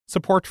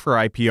Support for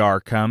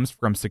IPR comes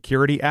from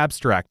Security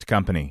Abstract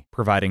Company,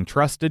 providing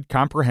trusted,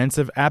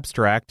 comprehensive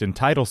abstract and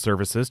title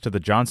services to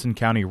the Johnson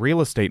County real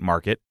estate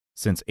market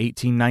since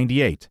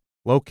 1898.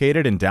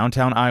 Located in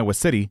downtown Iowa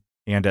City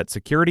and at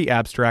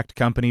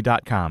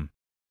securityabstractcompany.com.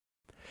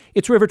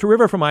 It's River to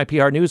River from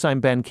IPR News. I'm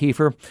Ben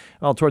Kiefer.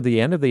 Well, toward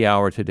the end of the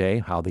hour today,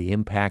 how the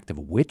impact of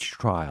witch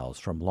trials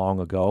from long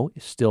ago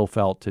is still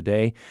felt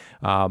today.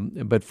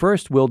 But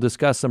first, we'll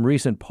discuss some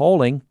recent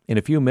polling. In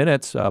a few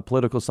minutes,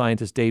 political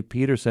scientist Dave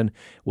Peterson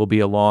will be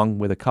along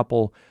with a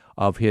couple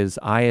of his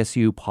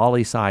ISU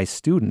poli-sci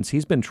students.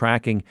 He's been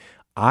tracking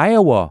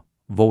Iowa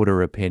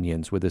voter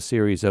opinions with a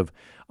series of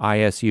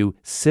ISU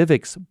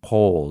civics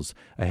polls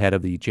ahead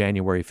of the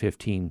January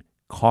 15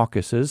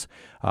 caucuses.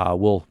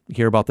 We'll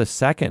hear about the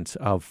second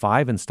of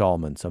 5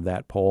 installments of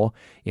that poll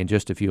in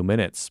just a few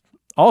minutes.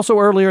 Also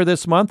earlier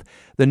this month,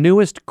 the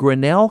newest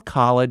Grinnell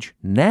College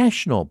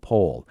national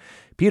poll.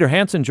 Peter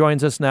Hansen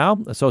joins us now,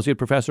 Associate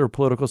Professor of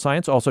Political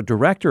Science, also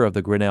Director of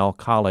the Grinnell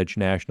College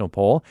National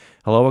Poll.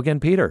 Hello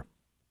again, Peter.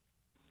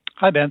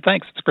 Hi, Ben.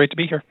 Thanks. It's great to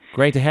be here.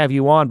 Great to have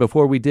you on.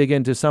 Before we dig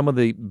into some of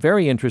the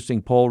very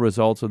interesting poll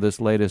results of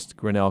this latest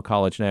Grinnell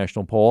College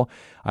National Poll,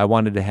 I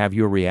wanted to have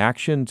your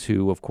reaction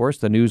to, of course,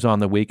 the news on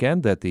the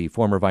weekend that the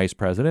former Vice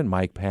President,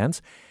 Mike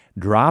Pence,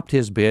 dropped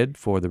his bid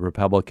for the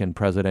Republican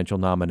presidential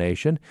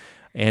nomination,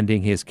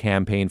 ending his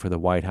campaign for the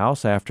White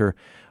House after,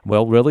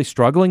 well, really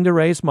struggling to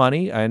raise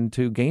money and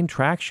to gain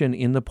traction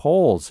in the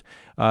polls.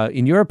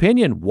 In your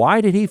opinion,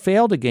 why did he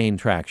fail to gain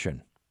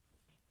traction?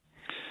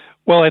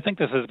 Well, I think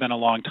this has been a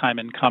long time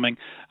in coming.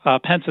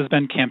 Pence has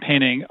been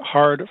campaigning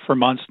hard for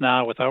months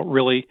now without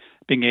really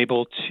being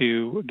able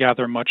to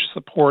gather much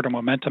support or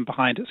momentum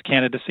behind his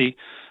candidacy,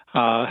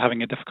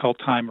 having a difficult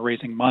time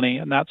raising money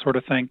and that sort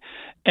of thing.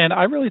 And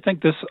I really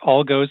think this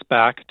all goes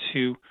back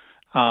to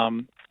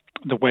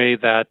the way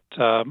that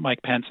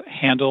Mike Pence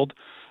handled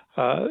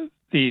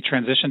the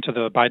transition to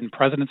the Biden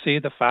presidency,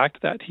 the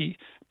fact that he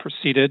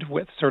proceeded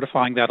with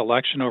certifying that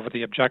election over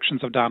the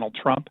objections of Donald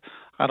Trump.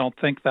 I don't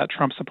think that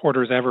Trump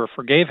supporters ever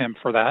forgave him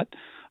for that.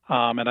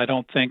 And I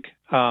don't think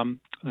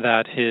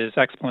that his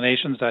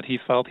explanations that he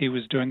felt he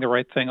was doing the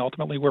right thing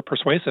ultimately were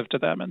persuasive to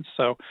them. And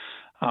so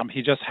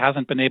he just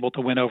hasn't been able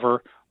to win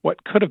over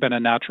what could have been a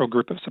natural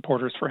group of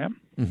supporters for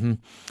him. Mm-hmm.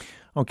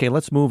 Okay,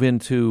 let's move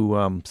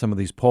into some of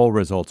these poll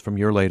results from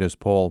your latest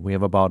poll. We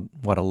have about,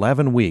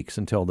 11 weeks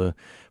until the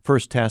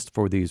first test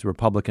for these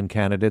Republican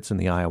candidates in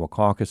the Iowa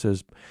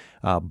caucuses.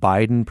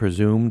 Biden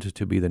presumed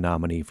to be the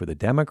nominee for the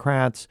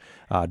Democrats.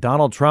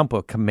 Donald Trump,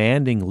 a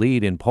commanding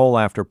lead in poll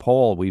after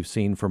poll we've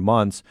seen for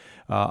months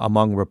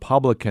among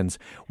Republicans.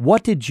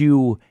 What did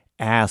you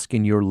ask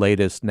in your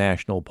latest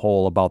national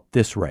poll about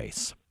this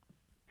race?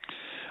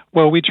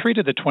 Well, we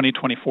treated the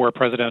 2024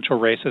 presidential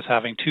race as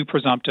having two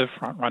presumptive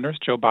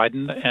frontrunners, Joe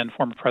Biden and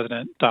former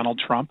President Donald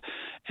Trump,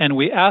 and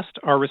we asked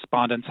our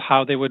respondents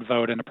how they would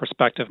vote in a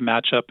prospective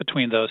matchup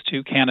between those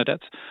two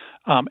candidates.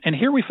 And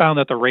here we found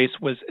that the race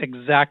was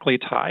exactly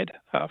tied,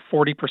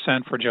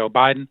 40% for Joe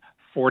Biden,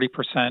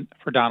 40%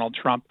 for Donald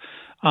Trump.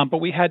 But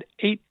we had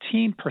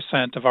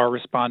 18% of our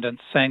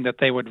respondents saying that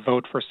they would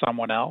vote for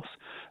someone else.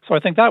 So I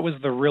think that was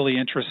the really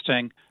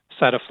interesting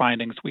set of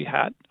findings we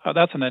had.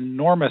 That's an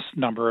enormous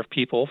number of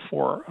people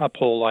for a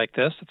poll like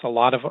this. It's a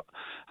lot of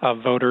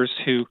voters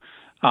who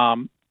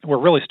were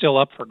really still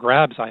up for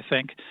grabs, I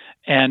think.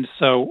 And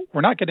so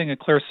we're not getting a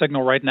clear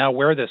signal right now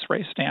where this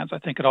race stands. I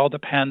think it all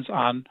depends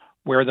on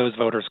where those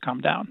voters come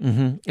down.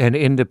 Mm-hmm. And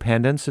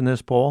independents in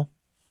this poll?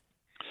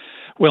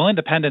 Well,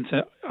 independents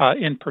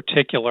in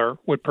particular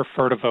would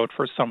prefer to vote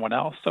for someone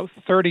else. So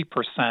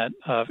 30%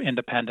 of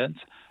independents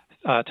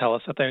tell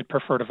us that they would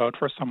prefer to vote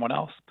for someone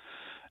else.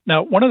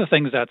 Now, one of the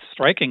things that's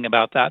striking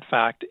about that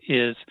fact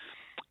is,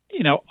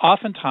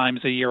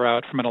 oftentimes a year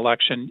out from an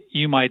election,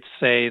 you might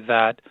say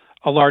that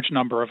a large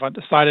number of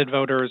undecided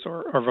voters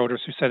or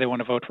voters who say they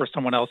want to vote for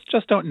someone else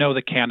just don't know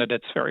the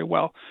candidates very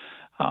well.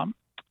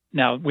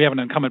 Now, we have an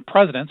incumbent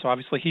president, so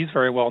obviously he's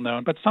very well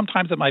known, but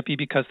sometimes it might be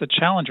because the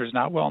challenger is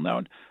not well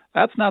known.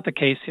 That's not the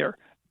case here.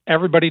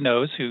 Everybody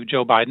knows who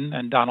Joe Biden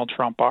and Donald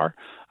Trump are.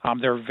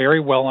 They're very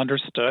well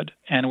understood,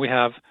 and we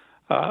have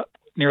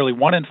nearly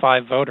 1 in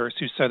 5 voters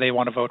who say they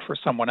want to vote for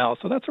someone else.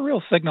 So that's a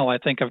real signal, I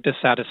think, of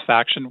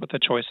dissatisfaction with the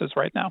choices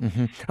right now.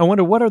 Mm-hmm. I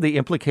wonder, what are the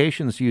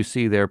implications you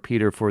see there,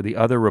 Peter, for the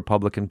other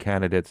Republican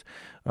candidates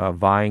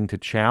vying to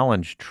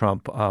challenge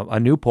Trump? A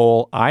new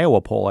poll,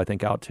 Iowa poll, I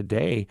think, out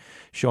today,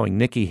 showing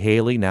Nikki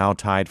Haley now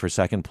tied for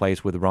second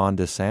place with Ron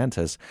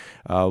DeSantis.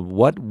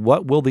 What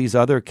will these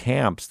other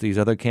camps, these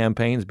other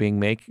campaigns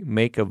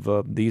make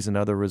of these and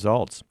other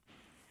results?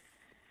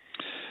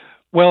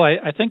 Well,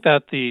 I think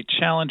that the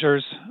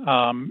challengers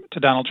to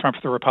Donald Trump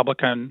for the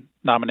Republican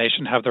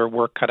nomination have their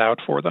work cut out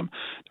for them.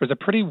 There's a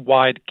pretty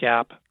wide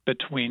gap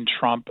between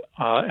Trump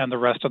and the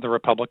rest of the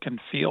Republican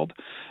field.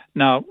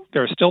 Now,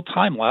 there's still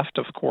time left,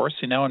 of course,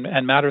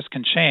 and matters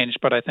can change.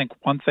 But I think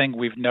one thing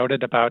we've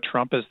noted about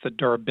Trump is the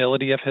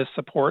durability of his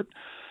support,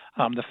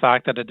 the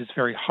fact that it is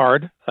very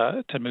hard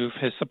to move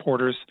his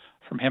supporters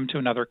from him to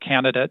another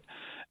candidate.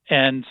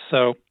 And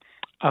so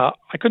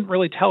I couldn't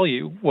really tell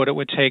you what it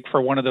would take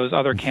for one of those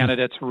other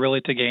candidates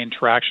really to gain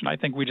traction. I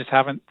think we just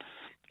haven't,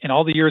 in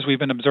all the years we've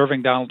been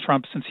observing Donald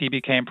Trump since he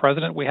became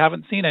president, we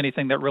haven't seen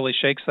anything that really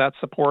shakes that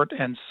support.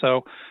 And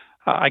so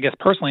I guess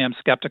personally, I'm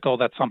skeptical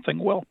that something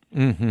will.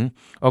 Mm-hmm.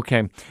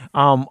 Okay.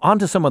 On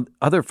to some of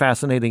other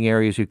fascinating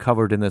areas you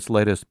covered in this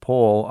latest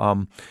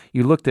poll.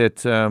 You looked at,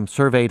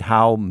 surveyed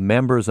how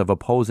members of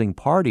opposing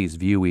parties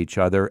view each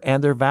other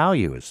and their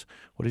values.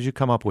 What did you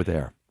come up with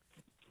there?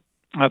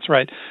 That's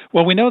right.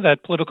 Well, we know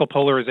that political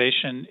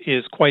polarization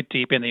is quite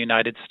deep in the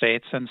United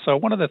States. And so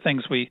one of the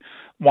things we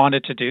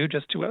wanted to do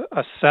just to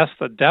assess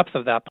the depth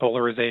of that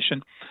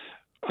polarization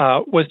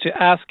was to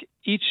ask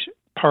each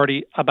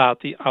party about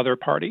the other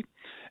party.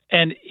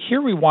 And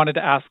here we wanted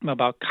to ask them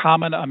about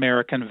common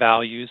American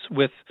values,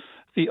 with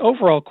the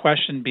overall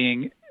question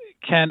being,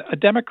 can a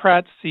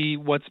Democrat see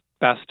what's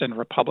best in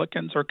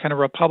Republicans, or can a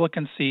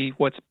Republican see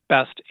what's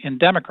best in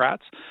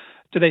Democrats?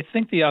 Do they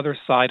think the other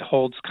side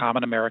holds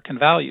common American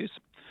values?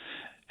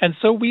 And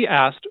so we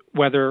asked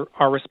whether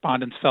our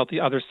respondents felt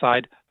the other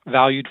side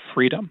valued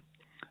freedom,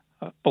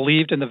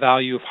 believed in the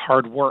value of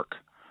hard work,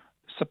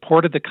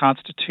 supported the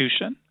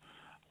Constitution,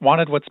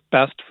 wanted what's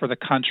best for the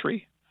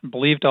country,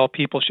 believed all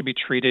people should be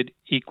treated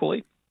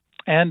equally,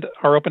 and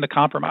are open to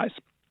compromise.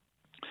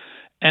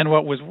 And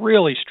what was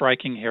really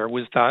striking here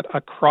was that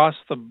across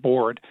the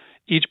board,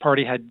 each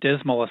party had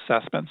dismal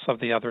assessments of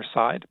the other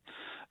side.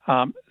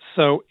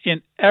 So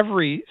in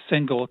every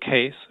single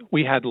case,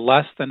 we had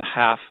less than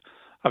half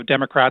of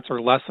Democrats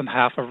or less than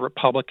half of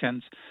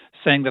Republicans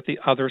saying that the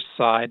other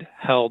side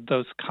held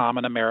those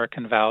common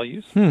American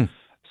values.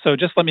 So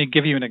just let me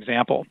give you an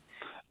example.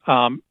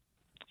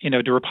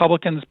 Do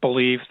Republicans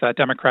believe that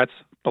Democrats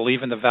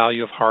believe in the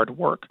value of hard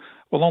work?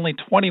 Well, only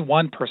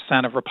 21%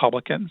 of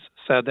Republicans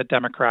said that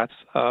Democrats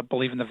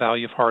believe in the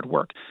value of hard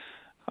work.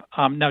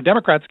 Now,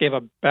 Democrats gave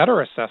a better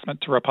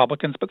assessment to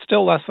Republicans, but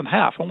still less than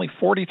half. Only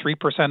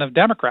 43% of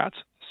Democrats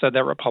said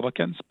that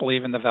Republicans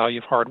believe in the value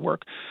of hard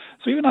work.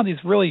 So even on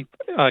these really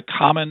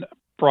common,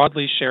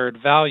 broadly shared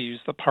values,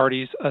 the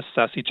parties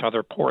assess each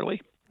other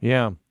poorly.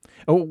 Yeah.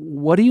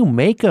 What do you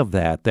make of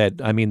that?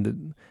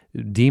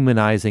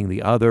 Demonizing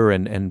the other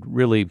and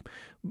really,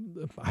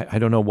 I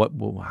don't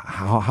know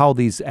how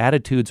these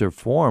attitudes are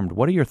formed.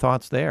 What are your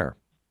thoughts there?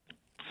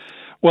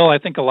 Well, I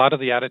think a lot of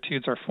the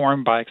attitudes are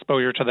formed by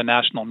exposure to the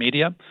national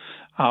media.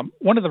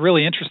 One of the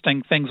really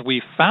interesting things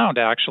we found,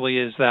 actually,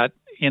 is that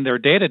in their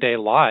day-to-day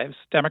lives,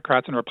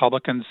 Democrats and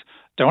Republicans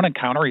don't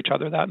encounter each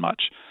other that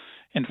much.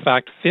 In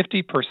fact,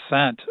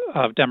 50%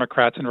 of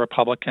Democrats and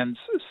Republicans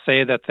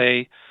say that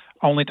they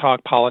only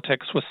talk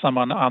politics with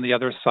someone on the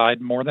other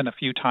side more than a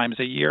few times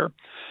a year.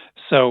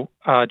 So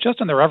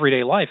just in their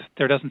everyday life,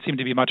 there doesn't seem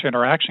to be much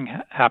interaction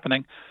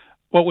happening.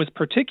 What was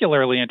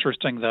particularly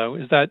interesting, though,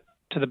 is that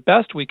to the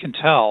best we can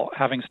tell,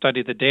 having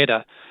studied the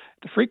data,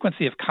 the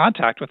frequency of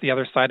contact with the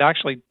other side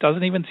actually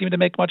doesn't even seem to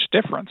make much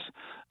difference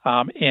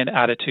in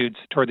attitudes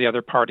toward the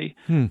other party.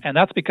 And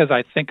that's because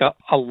I think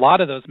a lot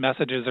of those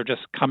messages are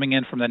just coming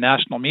in from the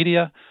national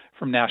media,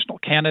 from national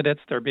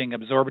candidates. They're being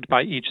absorbed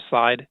by each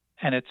side,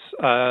 and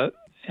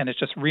it's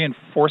just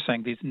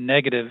reinforcing these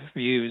negative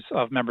views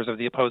of members of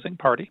the opposing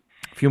party.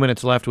 A few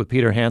minutes left with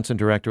Peter Hansen,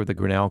 director of the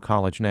Grinnell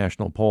College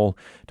National Poll,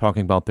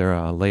 talking about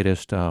their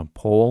latest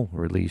poll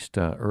released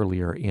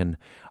earlier in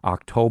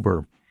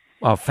October.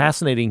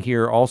 Fascinating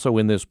here also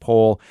in this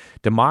poll,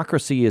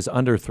 democracy is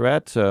under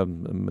threat.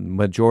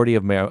 Majority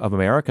of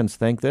Americans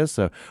think this,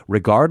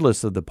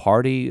 regardless of the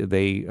party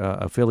they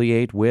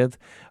affiliate with.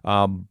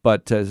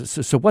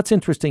 So what's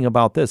interesting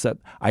about this?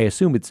 I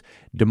assume it's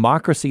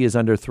democracy is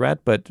under threat,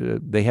 but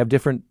they have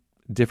different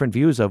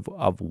views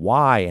of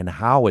why and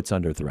how it's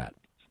under threat.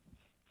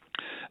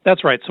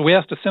 That's right. So we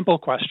asked a simple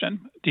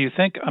question. Do you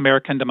think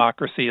American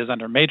democracy is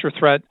under major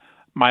threat,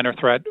 minor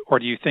threat, or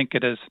do you think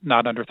it is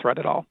not under threat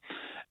at all?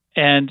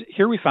 And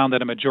here we found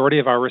that a majority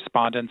of our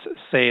respondents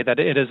say that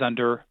it is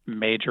under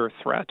major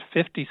threat.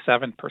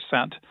 57%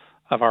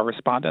 of our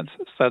respondents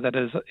said that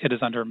it is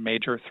under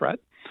major threat.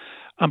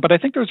 But I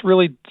think there's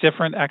really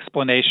different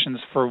explanations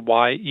for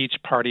why each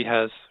party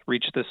has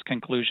reached this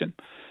conclusion.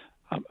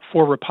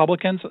 For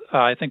Republicans,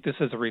 I think this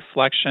is a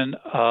reflection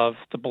of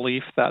the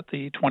belief that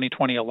the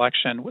 2020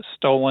 election was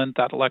stolen,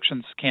 that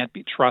elections can't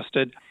be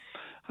trusted,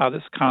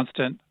 this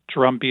constant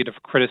drumbeat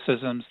of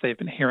criticisms they've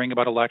been hearing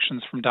about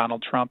elections from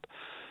Donald Trump.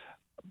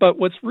 But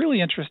what's really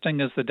interesting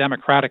is the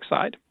Democratic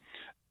side.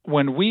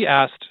 When we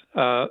asked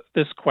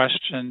this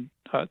question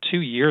 2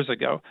 years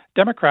ago,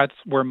 Democrats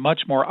were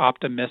much more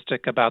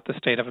optimistic about the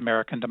state of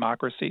American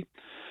democracy.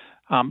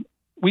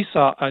 We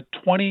saw a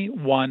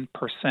 21%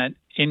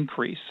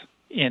 increase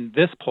in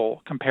this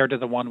poll compared to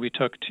the one we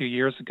took 2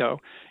 years ago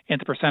in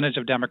the percentage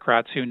of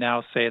Democrats who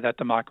now say that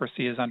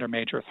democracy is under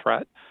major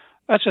threat.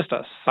 That's just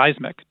a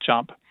seismic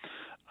jump.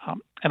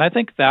 And I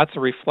think that's a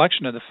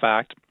reflection of the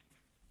fact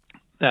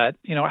that,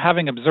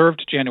 having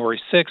observed January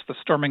 6th, the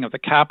storming of the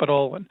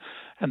Capitol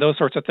and those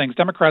sorts of things,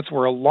 Democrats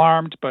were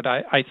alarmed. But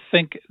I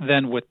think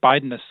then with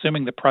Biden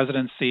assuming the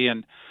presidency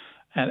and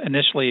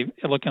initially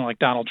looking like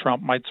Donald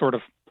Trump might sort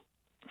of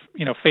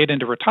fade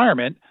into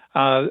retirement,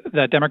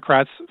 that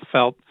Democrats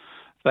felt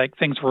like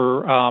things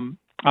were on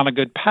a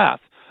good path.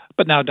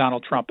 But now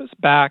Donald Trump is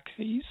back.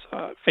 He's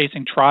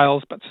facing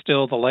trials, but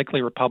still the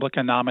likely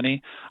Republican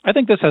nominee. I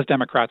think this has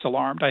Democrats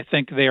alarmed. I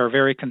think they are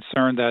very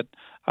concerned that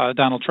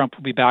Donald Trump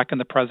will be back in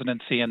the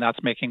presidency, and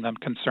that's making them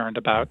concerned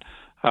about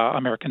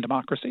American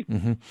democracy.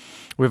 Mm-hmm.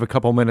 We have a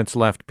couple minutes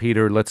left,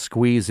 Peter. Let's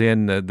squeeze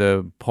in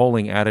the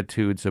polling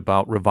attitudes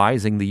about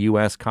revising the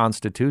U.S.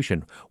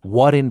 Constitution.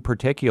 What in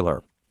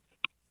particular?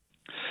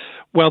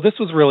 Well, this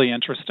was really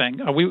interesting.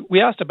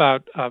 We asked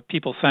about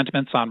people's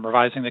sentiments on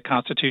revising the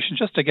Constitution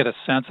just to get a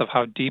sense of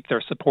how deep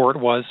their support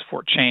was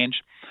for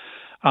change.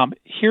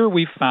 Here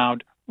we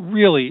found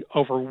really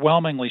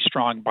overwhelmingly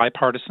strong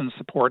bipartisan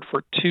support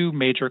for two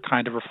major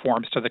kind of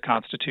reforms to the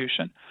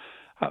Constitution.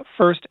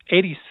 First,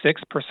 86%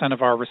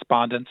 of our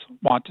respondents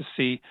want to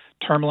see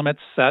term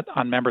limits set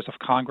on members of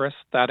Congress.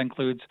 That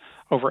includes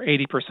over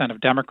 80% of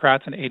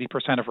Democrats and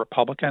 80% of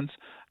Republicans.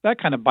 That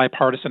kind of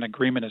bipartisan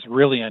agreement is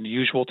really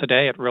unusual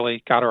today. It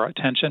really got our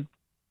attention.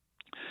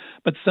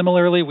 But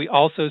similarly, we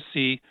also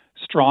see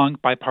strong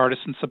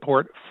bipartisan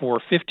support for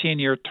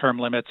 15-year term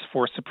limits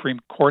for Supreme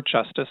Court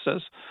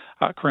justices.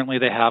 Currently,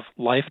 they have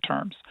life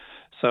terms.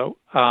 So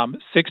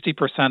 60%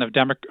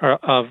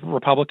 of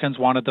Republicans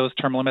wanted those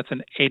term limits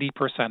and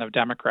 80% of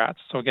Democrats.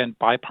 So again,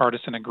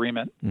 bipartisan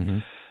agreement. Mm-hmm.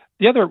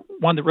 The other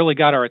one that really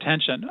got our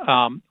attention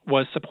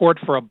was support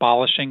for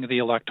abolishing the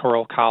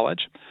Electoral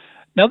College.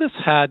 Now, this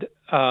had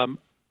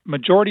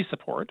majority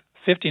support.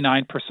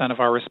 59% of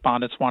our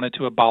respondents wanted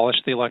to abolish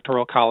the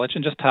Electoral College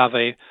and just have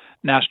a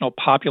national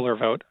popular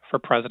vote for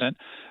president.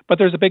 But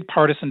there's a big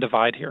partisan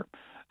divide here.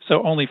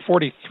 So only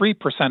 43%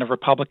 of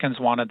Republicans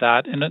wanted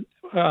that,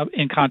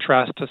 in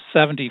contrast to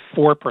 74%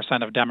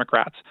 of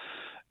Democrats.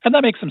 And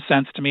that makes some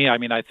sense to me. I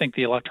mean, I think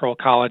the Electoral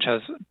College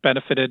has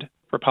benefited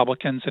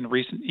Republicans in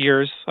recent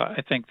years.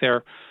 I think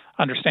they're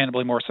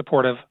understandably more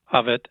supportive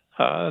of it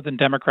than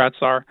Democrats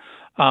are.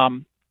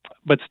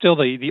 But still,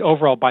 the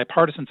overall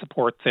bipartisan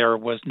support there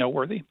was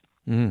noteworthy.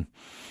 Mm.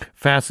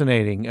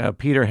 Fascinating.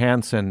 Peter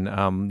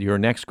Hansen, your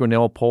next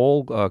Grinnell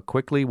poll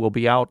quickly will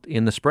be out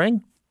in the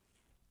spring?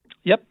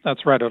 Yep,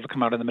 that's right. It'll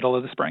come out in the middle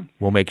of the spring.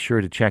 We'll make sure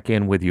to check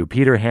in with you.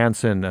 Peter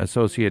Hansen,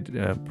 Associate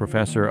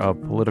Professor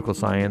of Political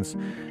Science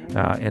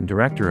and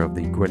Director of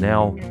the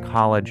Grinnell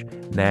College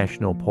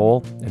National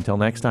Poll. Until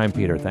next time,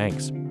 Peter,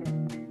 thanks.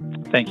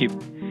 Thank you.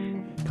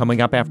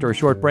 Coming up after a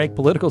short break,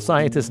 political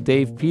scientist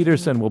Dave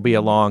Peterson will be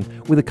along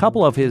with a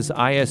couple of his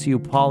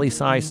ISU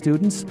poli-sci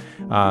students.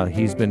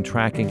 He's been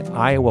tracking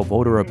Iowa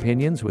voter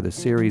opinions with a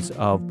series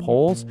of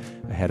polls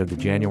ahead of the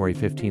January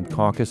 15th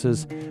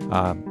caucuses.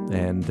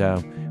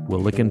 We'll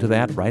look into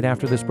that right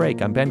after this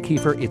break. I'm Ben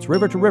Kiefer. It's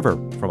River to River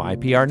from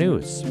IPR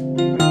News.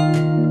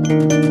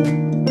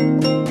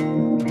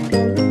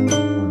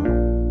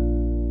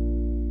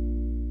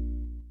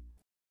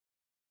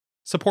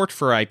 Support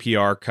for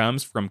IPR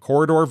comes from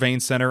Corridor Vein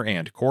Center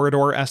and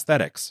Corridor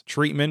Aesthetics,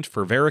 treatment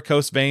for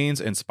varicose veins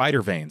and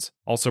spider veins,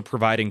 also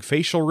providing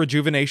facial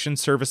rejuvenation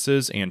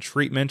services and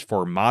treatment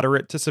for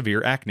moderate to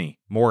severe acne.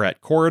 More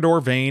at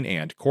Corridor Vein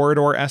and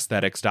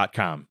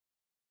CorridorAesthetics.com.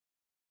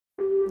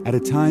 At a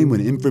time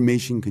when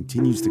information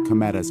continues to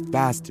come at us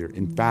faster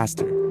and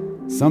faster,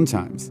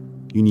 sometimes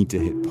you need to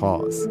hit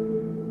pause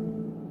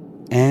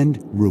and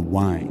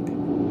rewind.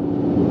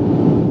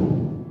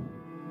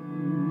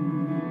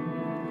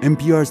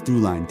 NPR's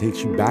Throughline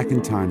takes you back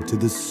in time to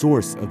the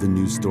source of the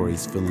news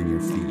stories filling your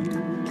feed.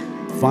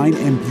 Find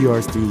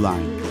NPR's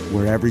Throughline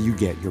wherever you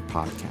get your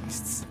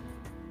podcasts.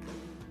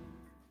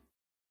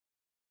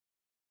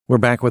 We're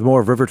back with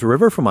more of River to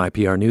River from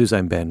IPR News.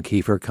 I'm Ben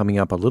Kiefer. Coming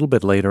up a little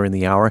bit later in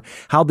the hour,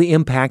 how the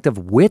impact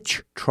of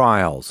witch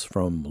trials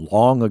from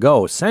long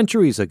ago,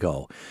 centuries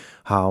ago,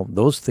 how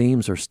those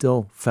themes are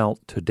still felt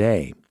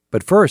today.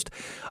 But first,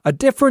 a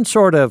different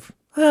sort of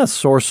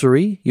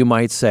sorcery, you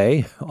might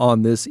say,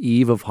 on this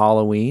eve of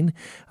Halloween,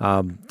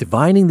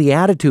 divining the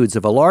attitudes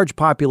of a large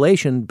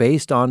population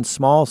based on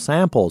small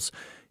samples.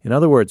 In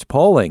other words,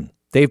 polling.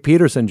 Dave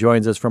Peterson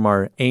joins us from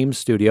our Ames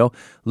studio,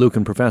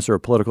 Lucan Professor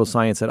of Political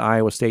Science at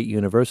Iowa State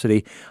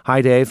University.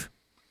 Hi, Dave.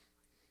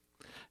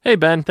 Hey,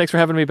 Ben. Thanks for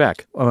having me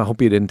back. Well, I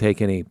hope you didn't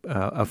take any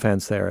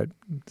offense there at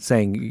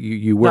saying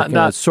you work in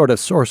a sort of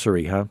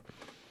sorcery, huh?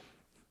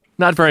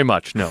 Not very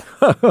much, no.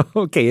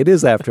 Okay, it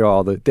is, after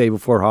all, the day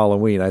before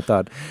Halloween. I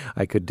thought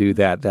I could do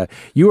that.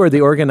 You are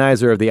the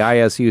organizer of the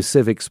ISU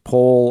Civics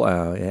Poll,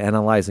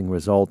 analyzing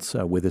results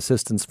with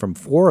assistance from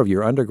 4 of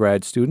your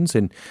undergrad students,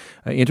 and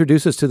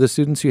introduce us to the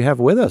students you have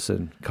with us,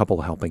 and a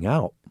couple helping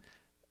out.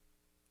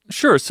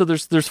 Sure. So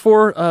there's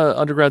 4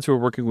 undergrads who are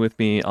working with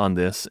me on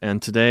this, and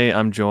today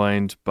I'm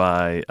joined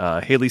by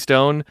Haley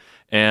Stone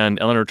and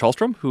Eleanor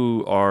Charlstrom,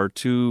 who are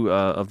 2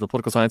 of the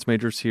political science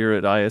majors here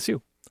at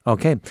ISU.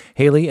 Okay.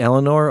 Haley,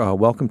 Eleanor,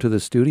 welcome to the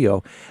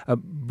studio.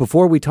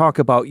 Before we talk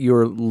about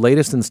your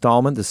latest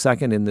installment, the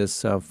second in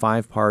this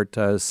five-part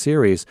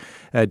series,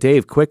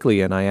 Dave, quickly,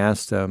 and I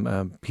asked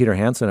Peter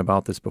Hansen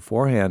about this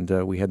beforehand.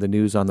 We had the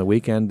news on the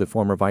weekend, the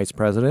former vice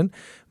president,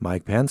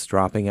 Mike Pence,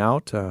 dropping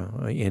out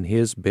in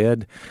his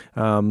bid.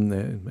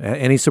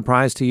 Any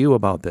surprise to you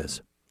about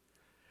this?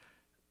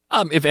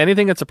 If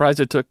anything, it's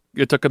surprised it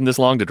took him this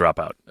long to drop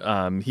out.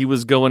 He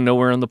was going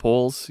nowhere in the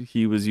polls.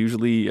 He was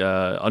usually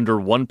under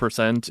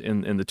 1%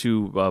 in the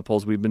two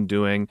polls we've been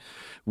doing,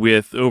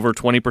 with over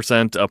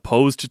 20%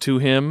 opposed to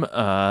him.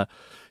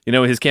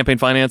 His campaign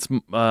finance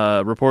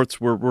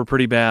reports were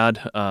pretty bad.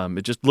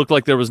 It just looked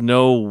like there was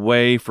no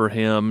way for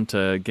him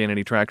to gain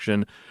any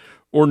traction,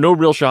 or no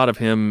real shot of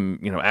him,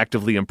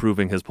 actively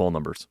improving his poll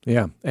numbers.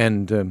 Yeah,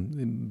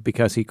 and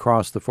because he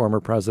crossed the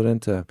former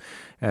president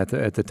at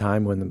the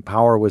time when the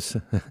power was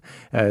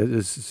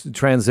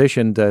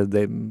transitioned,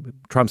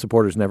 Trump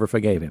supporters never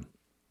forgave him.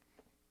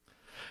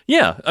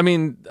 Yeah, I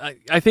mean,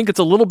 I think it's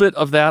a little bit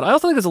of that. I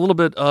also think it's a little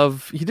bit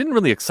of he didn't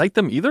really excite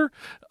them either.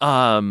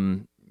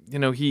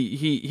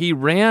 He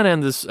ran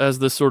as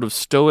this sort of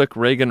stoic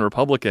Reagan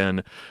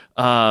Republican.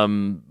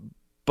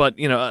 But,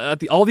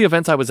 at all the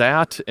events I was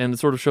at, and it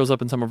sort of shows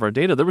up in some of our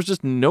data, there was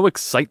just no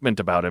excitement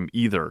about him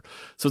either.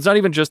 So it's not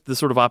even just the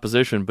sort of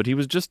opposition, but he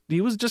was just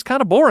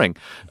kind of boring.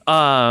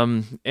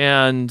 That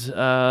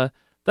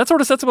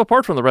sort of sets him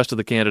apart from the rest of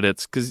the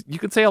candidates, because you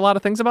could say a lot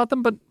of things about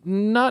them, but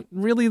not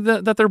really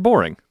that they're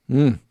boring.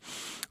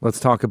 Let's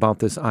talk about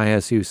this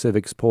ISU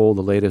Civics poll,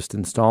 the latest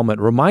installment.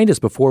 Remind us,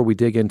 before we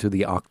dig into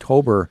the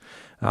October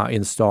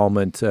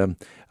installment,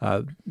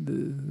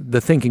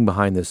 the thinking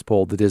behind this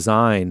poll, the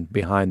design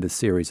behind the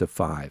series of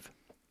 5.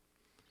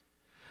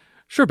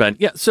 Sure, Ben.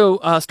 Yeah.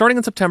 So starting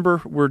in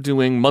September, we're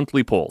doing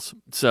monthly polls.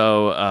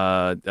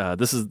 So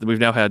we've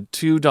now had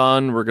 2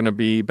 done. We're going to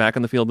be back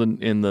in the field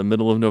in the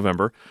middle of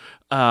November.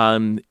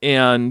 And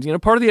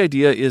part of the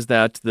idea is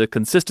that the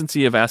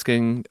consistency of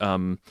asking,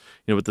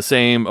 with the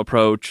same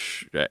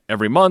approach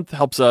every month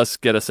helps us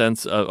get a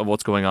sense of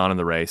what's going on in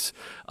the race.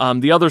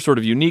 The other sort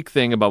of unique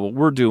thing about what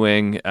we're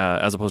doing,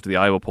 as opposed to the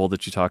Iowa poll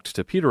that you talked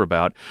to Peter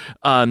about,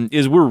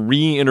 is we're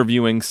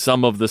re-interviewing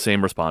some of the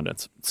same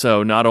respondents.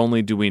 So not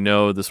only do we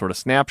know the sort of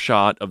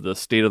snapshot of the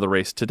state of the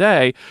race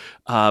today,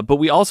 but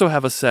we also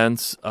have a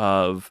sense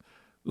of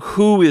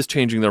who is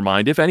changing their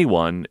mind, if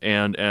anyone,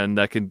 and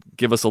that can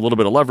give us a little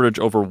bit of leverage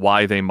over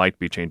why they might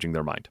be changing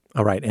their mind.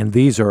 All right, and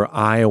these are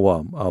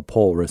Iowa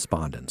poll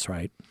respondents,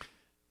 right?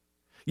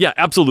 Yeah,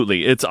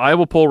 absolutely. It's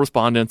Iowa poll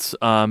respondents,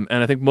 and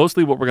I think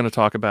mostly what we're going to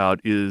talk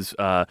about is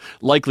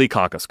likely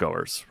caucus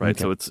goers, right?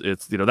 Okay. So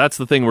it's that's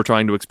the thing we're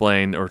trying to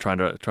explain or trying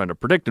to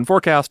predict and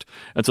forecast,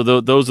 and so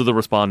those are the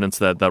respondents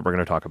that we're going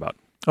to talk about.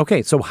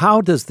 Okay, so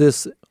how does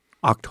this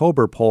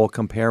October poll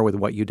compare with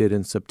what you did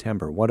in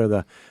September? What are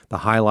the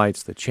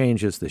highlights, the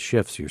changes, the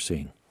shifts you're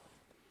seeing?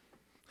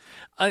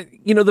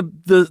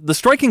 The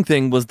striking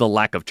thing was the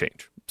lack of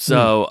change.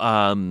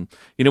 So,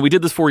 we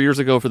did this 4 years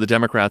ago for the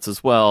Democrats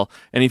as well.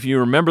 And if you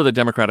remember the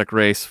Democratic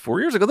race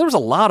 4 years ago, there was a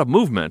lot of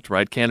movement,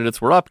 right?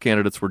 Candidates were up,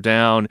 candidates were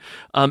down.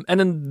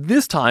 And in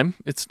this time,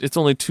 it's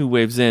only 2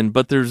 waves in,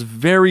 but there's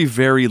very,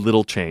 very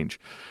little change.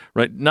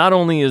 Right. Not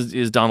only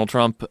is Donald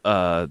Trump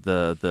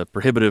the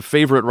prohibitive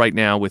favorite right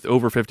now with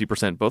over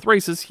 50% both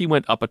races, he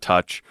went up a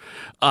touch.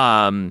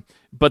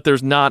 But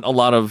there's not a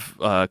lot of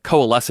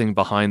coalescing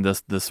behind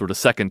this sort of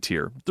second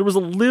tier. There was a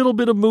little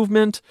bit of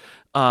movement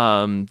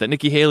that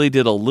Nikki Haley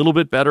did a little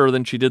bit better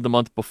than she did the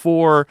month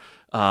before.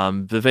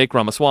 Vivek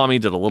Ramaswamy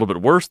did a little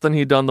bit worse than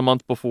he'd done the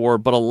month before.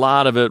 But a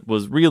lot of it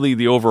was really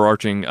the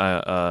overarching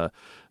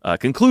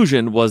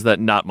conclusion was that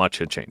not much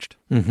had changed.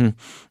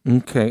 Mm-hmm.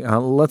 Okay,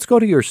 let's go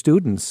to your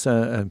students,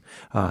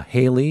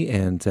 Haley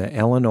and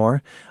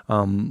Eleanor.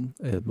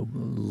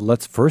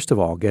 Let's first of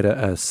all get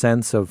a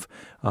sense of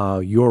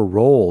your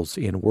roles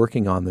in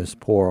working on this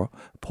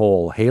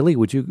poll. Haley,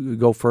 would you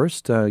go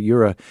first?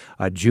 You're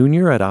a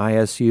junior at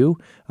ISU,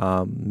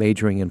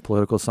 majoring in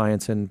political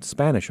science and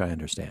Spanish, I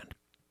understand.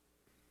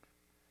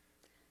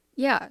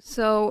 Yeah,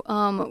 so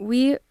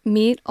we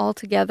meet all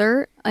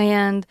together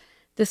and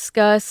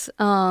discuss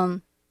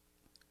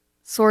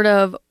sort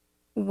of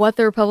what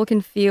the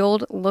Republican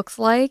field looks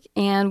like,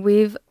 and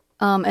we've,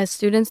 as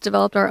students,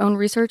 developed our own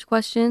research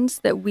questions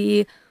that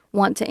we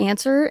want to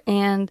answer,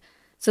 and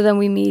so then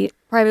we meet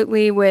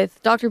privately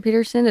with Dr.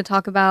 Peterson to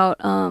talk about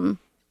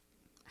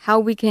how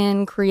we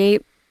can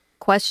create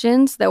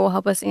questions that will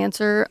help us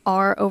answer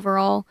our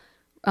overall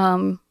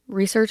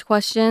research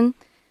question,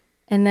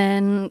 and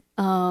then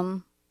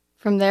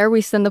from there, we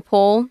send the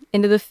poll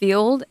into the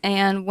field,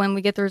 and when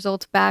we get the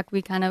results back,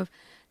 we kind of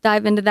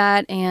dive into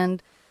that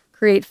and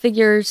create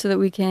figures so that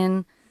we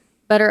can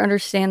better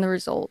understand the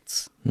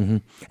results. Mm-hmm.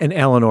 And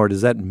Eleanor,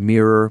 does that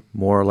mirror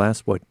more or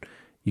less what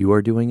you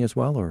are doing as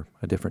well, or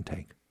a different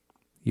take?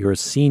 You're a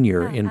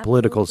senior in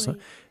political.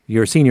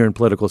 You're a senior in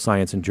political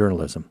science and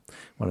journalism. I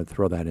wanted to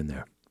throw that in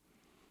there.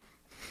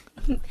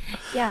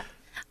 Yeah,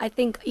 I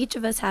think each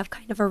of us have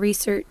kind of a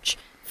research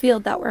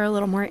field that we're a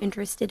little more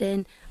interested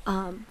in.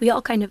 We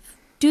all kind of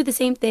do the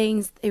same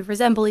things, they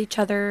resemble each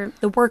other,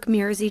 the work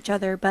mirrors each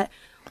other, but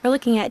we're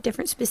looking at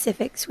different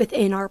specifics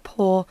within our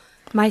poll.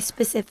 My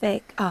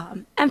specific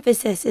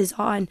emphasis is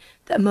on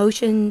the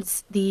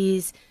emotions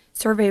these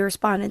survey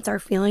respondents are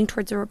feeling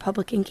towards the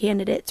Republican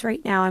candidates.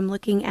 Right now, I'm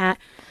looking at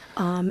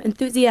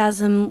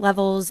enthusiasm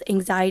levels,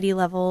 anxiety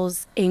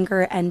levels,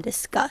 anger, and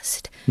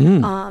disgust.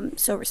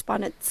 So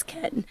respondents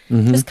can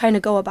just kind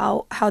of go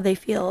about how they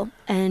feel,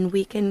 and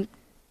we can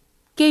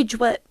gauge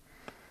what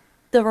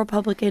the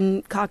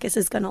Republican caucus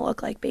is going to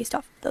look like based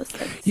off of those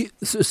things.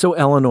 So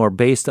Eleanor,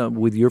 based on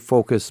with your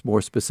focus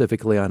more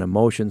specifically on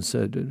emotions,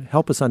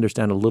 help us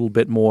understand a little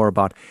bit more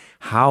about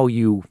how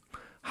you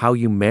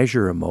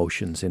measure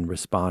emotions in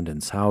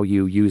respondents, how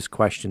you use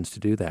questions to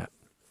do that.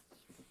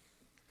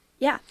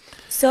 Yeah.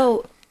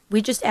 So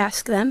we just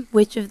ask them,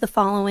 which of the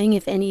following,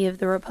 if any of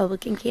the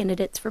Republican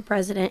candidates for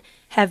president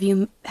have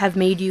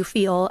made you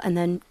feel, and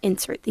then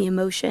insert the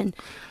emotion.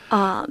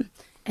 And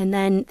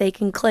then they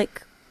can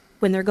click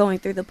when they're going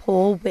through the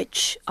poll,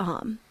 which,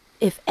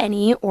 if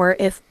any, or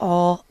if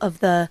all of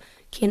the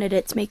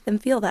candidates make them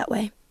feel that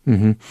way.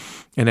 And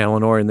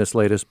Eleanor, in this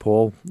latest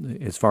poll,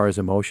 as far as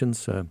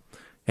emotions,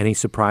 any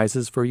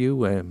surprises for you?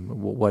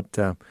 What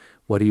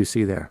do you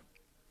see there?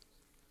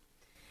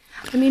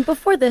 I mean,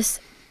 before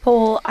this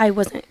poll, I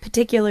wasn't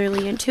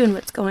particularly in tune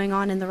what's going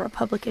on in the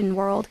Republican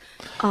world.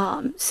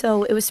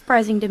 So it was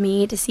surprising to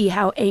me to see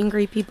how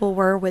angry people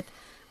were with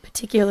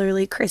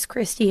particularly Chris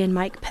Christie and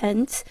Mike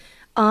Pence.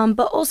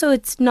 But also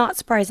it's not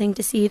surprising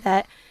to see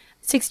that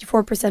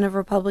 64% of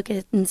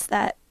Republicans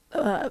that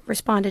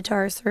responded to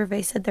our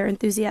survey said they're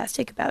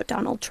enthusiastic about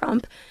Donald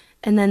Trump.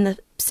 And then the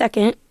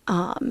second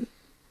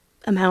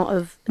amount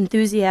of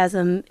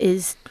enthusiasm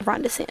is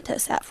Ron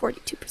DeSantis at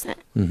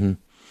 42%.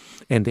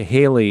 And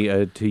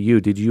Haley, to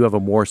you, did you have a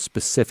more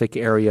specific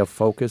area of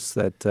focus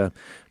that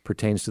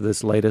pertains to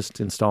this latest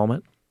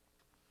installment?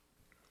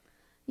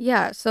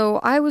 Yeah, so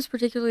I was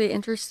particularly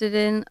interested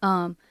in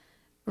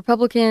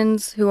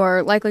Republicans who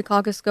are likely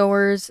caucus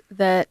goers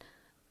that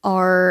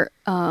are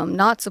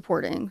not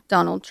supporting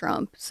Donald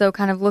Trump. So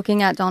kind of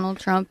looking at Donald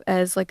Trump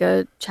as like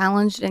a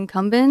challenged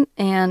incumbent,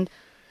 and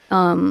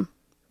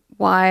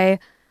why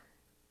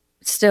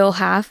still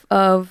half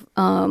of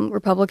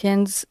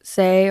Republicans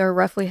say, or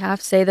roughly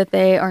half say, that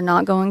they are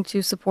not going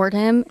to support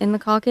him in the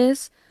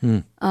caucus.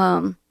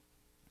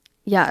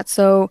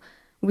 So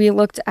we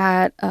looked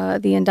at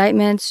the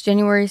indictments,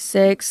 January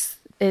 6th,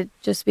 it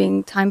just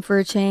being time for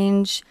a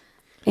change,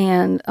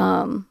 and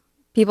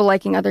people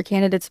liking other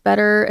candidates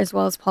better, as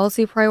well as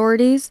policy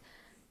priorities,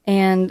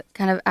 and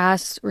kind of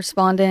asked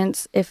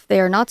respondents if they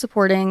are not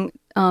supporting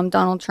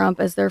Donald Trump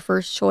as their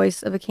first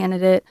choice of a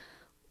candidate,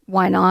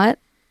 why not?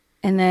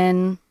 And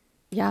then,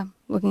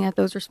 looking at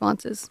those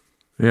responses.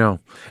 Yeah.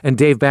 And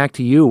Dave, back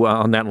to you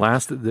on that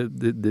last,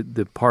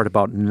 the part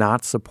about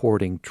not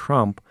supporting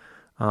Trump.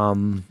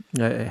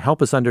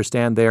 Help us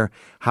understand there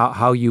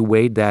how you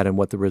weighed that and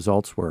what the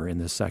results were in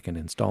this second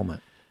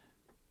installment.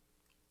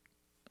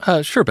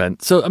 Sure, Ben.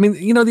 So, I mean,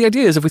 the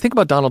idea is if we think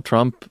about Donald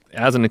Trump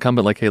as an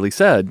incumbent, like Haley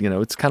said,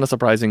 it's kind of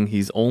surprising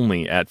he's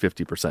only at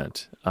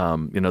 50%.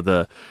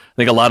 I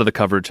think a lot of the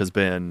coverage has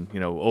been,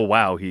 oh,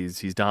 wow,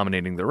 he's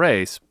dominating the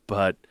race.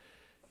 But,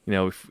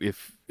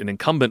 if an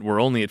incumbent were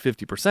only at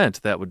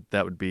 50%, that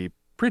would be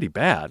pretty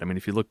bad. I mean,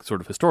 if you look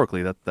sort of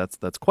historically,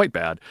 that's quite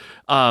bad.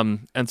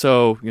 And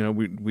so,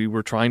 we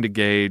were trying to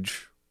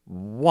gauge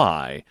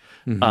why.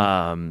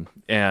 And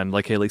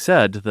like Haley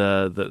said,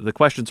 the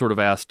question sort of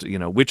asked,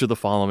 which of the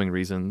following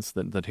reasons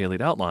that Haley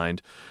had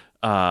outlined,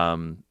 are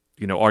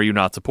you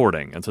not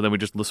supporting? And so then we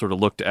just sort of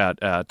looked at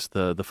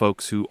the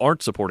folks who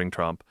aren't supporting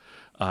Trump,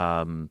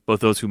 both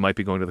those who might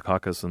be going to the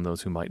caucus and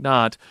those who might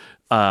not,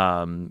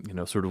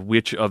 sort of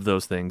which of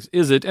those things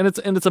is it? And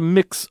it's a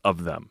mix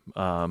of them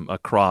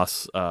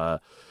across the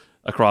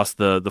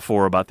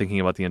four, about thinking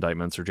about the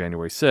indictments or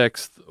January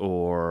 6th,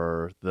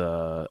 or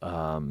the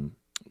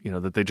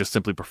that they just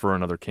simply prefer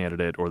another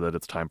candidate, or that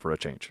it's time for a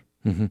change.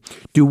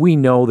 Do we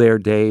know there,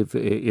 Dave,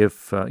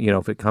 if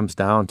it comes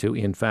down to,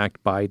 in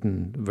fact,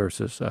 Biden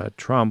versus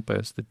Trump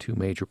as the two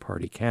major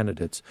party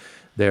candidates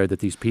there, that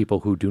these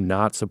people who do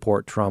not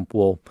support Trump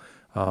will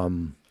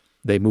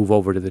they move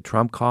over to the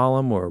Trump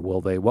column, or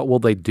what will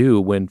they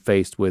do when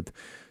faced with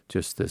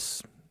just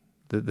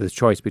the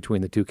choice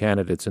between the two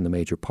candidates in the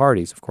major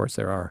parties? Of course,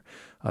 there are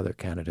other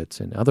candidates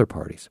in other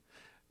parties.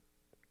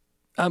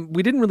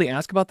 We didn't really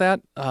ask about that.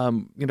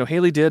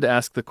 Haley did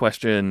ask the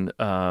question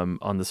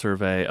on the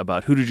survey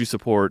about who did you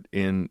support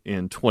in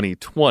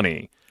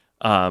 2020.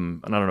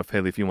 And I don't know if,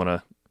 Haley, if you want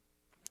to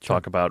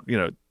talk about,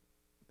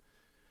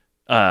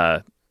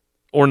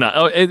 or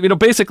not.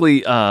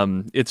 Basically,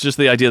 it's just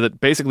the idea that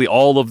basically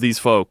all of these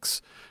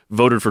folks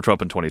voted for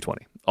Trump in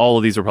 2020. All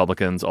of these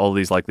Republicans, all of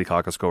these likely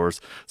caucus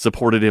goers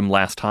supported him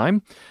last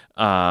time.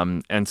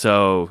 And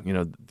so,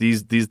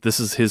 this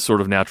is his sort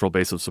of natural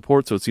base of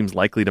support. So it seems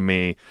likely to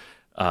me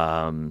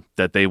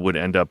that they would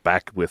end up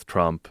back with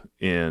Trump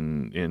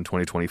in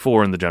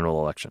 2024 in the general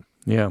election.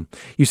 Yeah.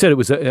 You said it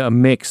was a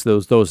mix,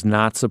 those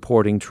not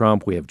supporting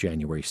Trump. We have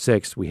January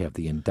 6th. We have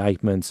the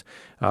indictments.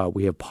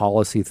 We have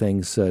policy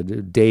things.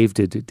 Dave,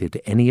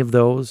 did any of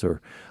those,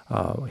 or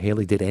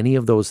Haley, did any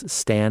of those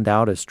stand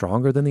out as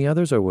stronger than the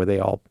others, or were they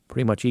all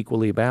pretty much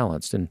equally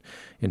balanced in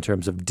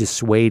terms of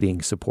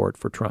dissuading support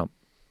for Trump?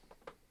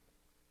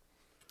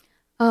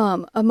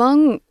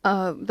 Among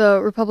the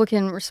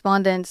Republican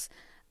respondents,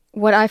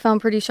 what I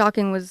found pretty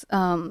shocking was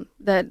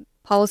that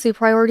policy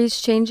priorities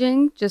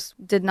changing just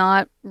did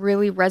not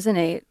really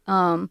resonate.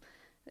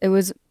 It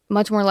was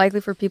much more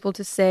likely for people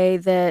to say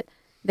that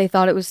they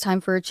thought it was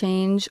time for a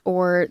change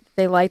or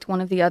they liked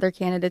one of the other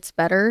candidates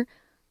better.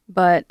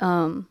 But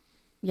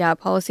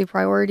policy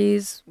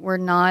priorities were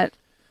not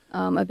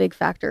a big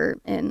factor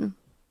in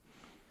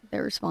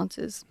their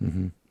responses.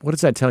 Mm-hmm. What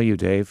does that tell you,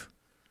 Dave?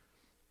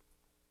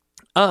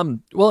 Well,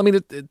 I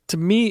mean, to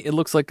me, it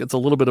looks like it's a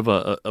little bit of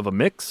a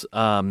mix.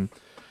 One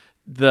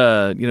of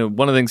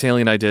the things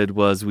Haley and I did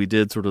was we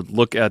did sort of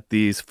look at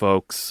these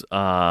folks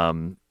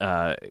and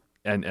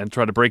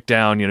try to break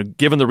down,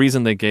 given the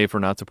reason they gave for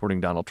not supporting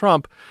Donald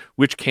Trump,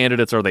 which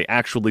candidates are they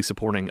actually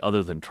supporting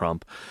other than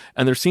Trump?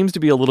 And there seems to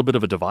be a little bit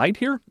of a divide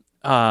here.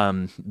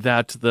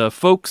 That the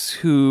folks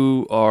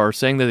who are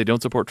saying that they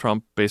don't support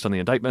Trump based on the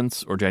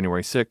indictments or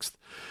January 6th,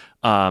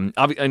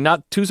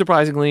 not too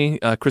surprisingly,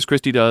 Chris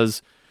Christie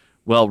does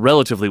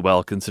relatively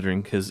well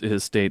considering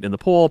his state in the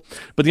poll.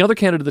 But the other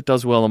candidate that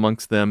does well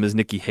amongst them is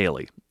Nikki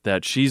Haley,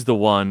 that she's the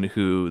one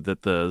that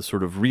the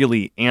sort of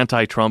really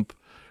anti-Trump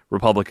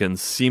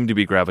Republicans seem to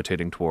be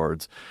gravitating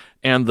towards.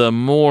 And the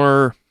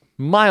more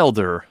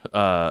milder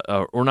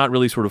or not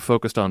really sort of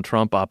focused on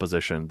Trump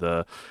opposition,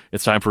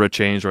 it's time for a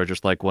change or I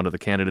just like one of the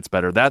candidates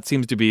better, that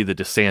seems to be the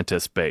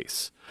DeSantis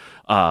base.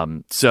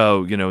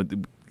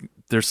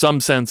 There's some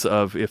sense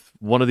of if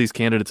one of these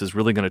candidates is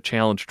really going to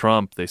challenge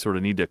Trump, they sort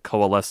of need to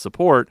coalesce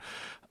support.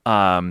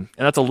 And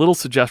that's a little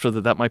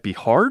suggestive that might be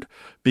hard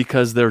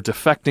because they're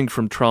defecting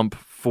from Trump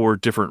for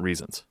different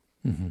reasons.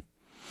 Mm-hmm.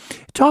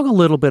 Talk a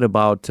little bit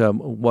about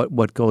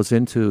what goes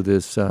into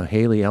this,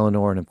 Haley,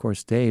 Eleanor, and of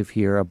course Dave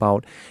here,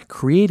 about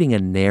creating a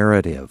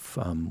narrative.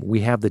 We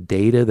have the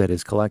data that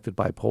is collected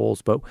by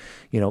polls, but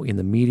in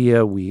the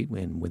media,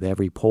 and with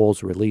every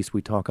poll's release,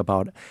 we talk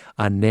about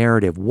a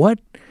narrative.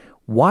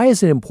 Why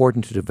is it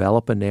important to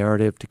develop a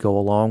narrative to go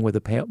along with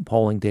the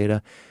polling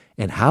data,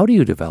 and how do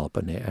you develop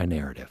a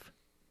narrative?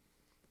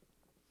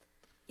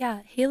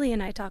 Yeah, Haley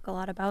and I talk a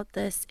lot about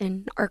this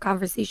in our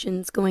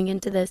conversations going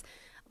into this.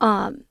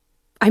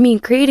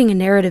 Creating a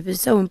narrative is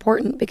so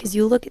important because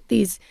you look at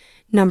these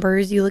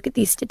numbers, you look at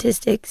these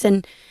statistics,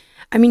 and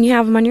you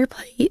have them on your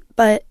plate,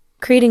 but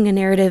creating a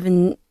narrative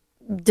and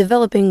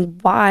developing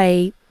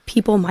why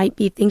people might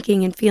be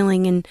thinking and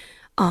feeling and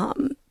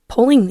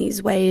polling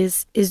these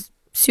ways is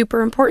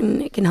super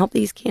important. It can help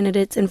these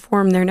candidates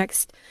inform their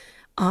next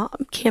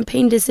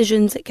campaign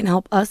decisions. It can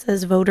help us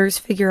as voters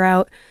figure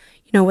out,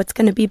 what's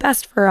going to be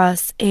best for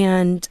us,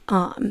 and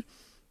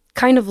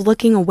kind of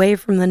looking away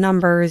from the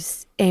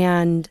numbers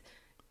and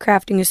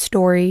crafting a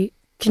story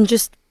can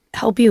just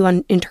help you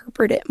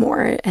interpret it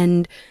more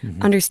and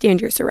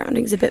understand your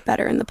surroundings a bit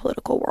better in the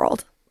political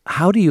world.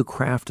 How do you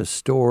craft a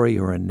story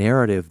or a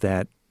narrative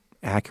that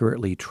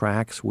accurately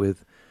tracks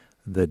with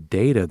the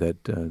data that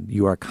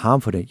you are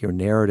confident your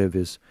narrative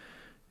is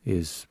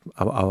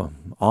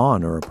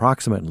on or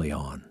approximately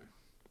on?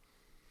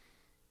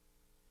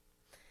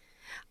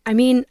 I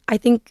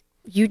think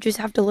you just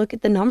have to look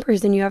at the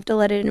numbers and you have to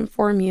let it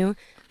inform you.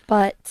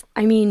 But,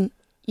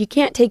 you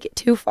can't take it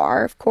too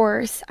far, of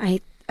course.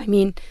 A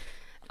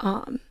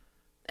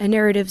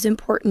narrative's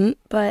important,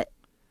 but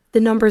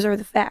the numbers are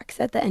the facts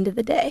at the end of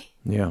the day.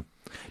 Yeah.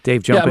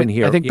 Dave, jump in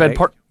here. I think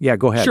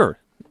go ahead. Sure.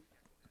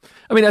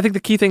 I think the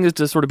key thing is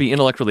to sort of be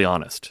intellectually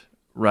honest,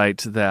 right?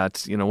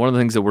 That, one of the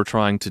things that we're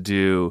trying to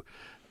do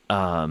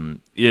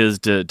is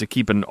to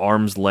keep an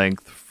arm's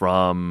length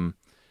from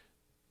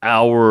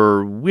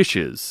our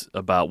wishes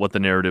about what the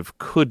narrative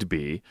could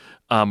be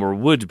or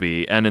would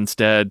be, and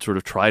instead sort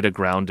of try to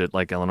ground it,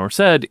 like Eleanor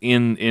said,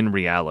 in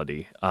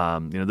reality.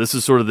 This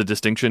is sort of the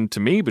distinction to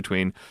me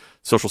between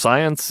social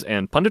science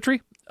and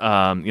punditry.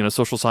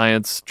 Social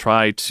science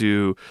try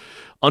to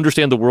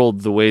understand the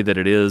world the way that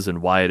it is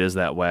and why it is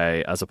that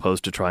way, as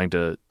opposed to trying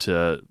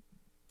to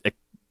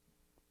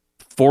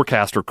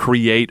forecast or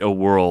create a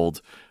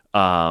world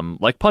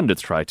like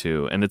pundits try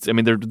to. And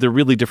they're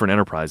really different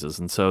enterprises.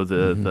 And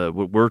so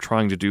what we're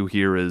trying to do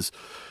here is,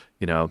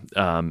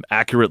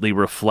 accurately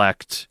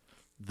reflect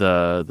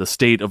the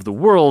state of the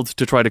world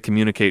to try to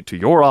communicate to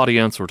your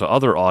audience or to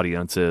other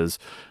audiences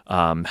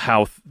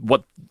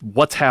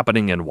what's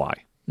happening and why.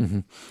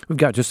 Mm-hmm. We've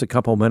got just a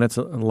couple minutes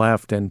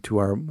left, and to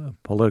our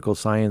political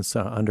science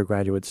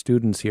undergraduate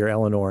students here,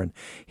 Eleanor and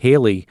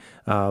Haley,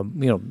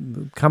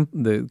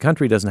 the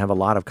country doesn't have a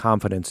lot of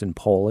confidence in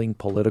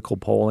political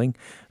polling.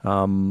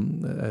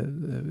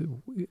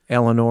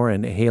 Eleanor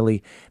and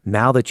Haley,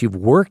 now that you've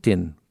worked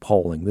in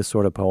polling, this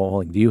sort of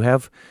polling, do you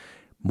have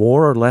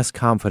more or less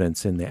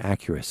confidence in the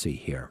accuracy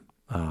here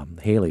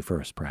Haley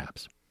first,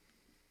 perhaps.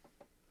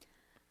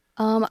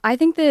 I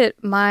think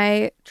that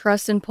my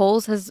trust in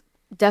polls has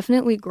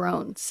definitely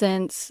grown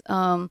since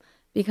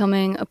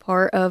becoming a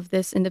part of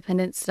this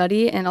independent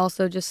study and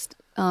also just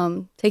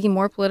taking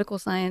more political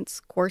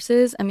science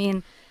courses. I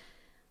mean,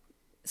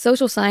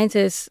 social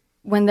scientists,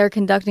 when they're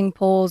conducting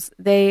polls,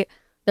 their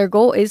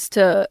goal is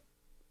to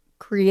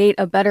create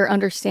a better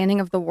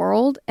understanding of the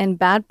world, and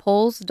bad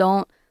polls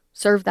don't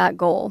serve that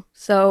goal.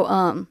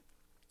 So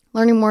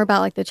learning more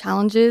about like the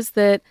challenges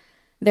that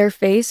they're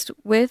faced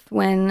with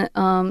when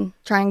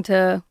trying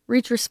to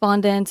reach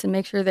respondents and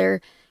make sure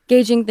they're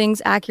gauging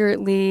things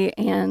accurately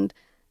and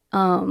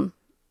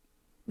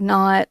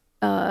not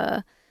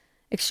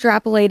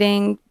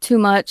extrapolating too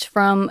much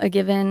from a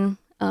given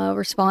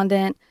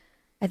respondent.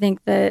 I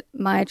think that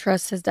my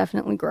trust has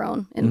definitely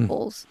grown in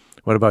polls.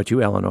 What about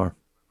you, Eleanor?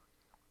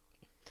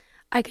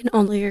 I can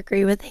only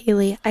agree with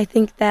Haley. I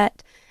think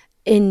that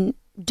in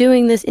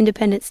doing this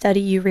independent study,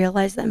 you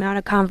realize the amount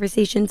of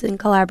conversations and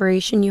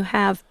collaboration you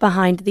have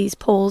behind these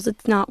polls.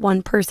 It's not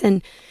one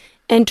person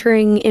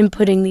entering,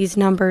 inputting these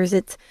numbers.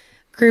 It's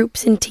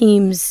groups and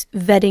teams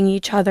vetting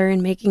each other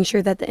and making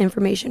sure that the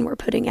information we're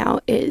putting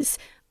out is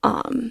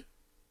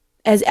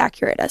as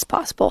accurate as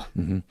possible.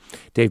 Mm-hmm.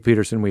 Dave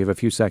Peterson, we have a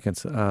few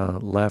seconds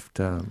left.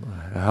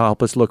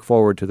 Help us look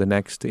forward to the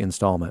next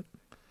installment.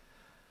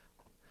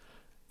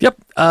 Yep.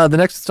 The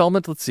next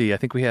installment, let's see. I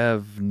think we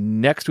have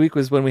next week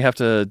was when we have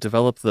to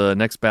develop the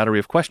next battery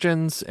of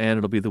questions, and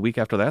it'll be the week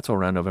after that, so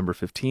around November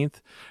 15th,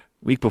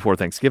 week before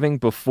Thanksgiving,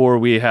 before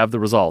we have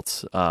the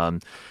results.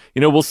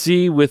 We'll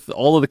see with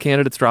all of the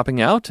candidates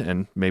dropping out,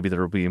 and maybe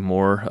there will be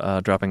more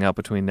dropping out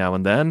between now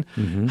and then,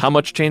 how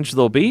much change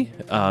there'll be.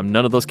 None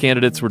of those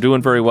candidates were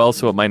doing very well,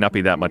 so it might not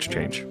be that much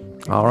change.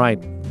 All right.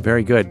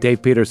 Very good.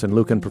 Dave Peterson,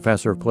 Lucan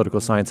Professor of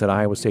Political Science at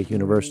Iowa State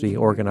University,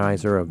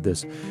 organizer of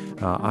this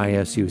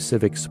ISU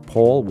Civics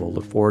poll. We'll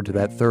look forward to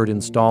that third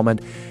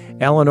installment.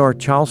 Eleanor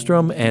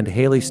Chalstrom and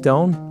Haley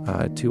Stone,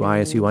 two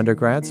ISU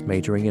undergrads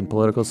majoring in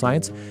political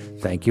science,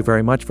 thank you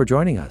very much for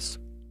joining us.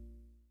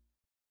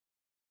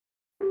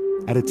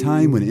 At a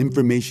time when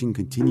information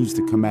continues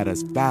to come at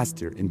us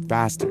faster and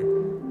faster,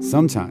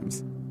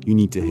 sometimes you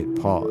need to hit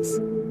pause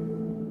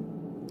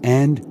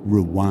and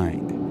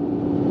rewind.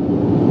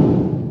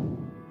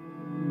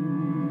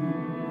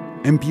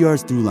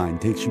 NPR's Throughline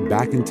takes you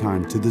back in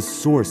time to the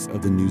source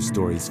of the news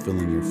stories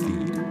filling your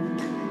feed.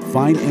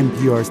 Find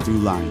NPR's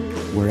Throughline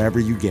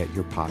wherever you get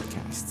your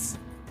podcasts.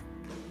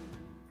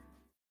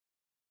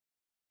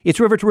 It's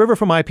River to River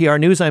from IPR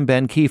News. I'm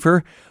Ben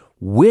Kiefer.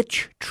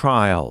 Witch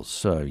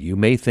trials. You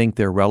may think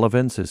their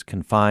relevance is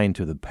confined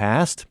to the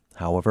past.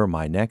 However,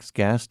 my next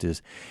guest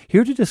is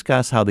here to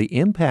discuss how the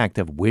impact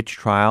of witch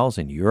trials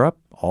in Europe,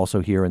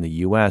 also here in the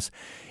U.S.,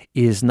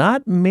 is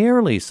not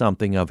merely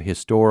something of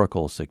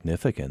historical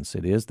significance.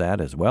 It is that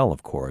as well,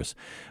 of course,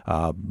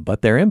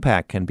 but their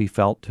impact can be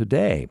felt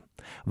today.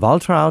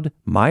 Waltraud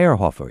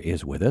Meyerhofer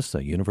is with us,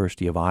 a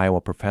University of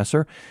Iowa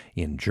professor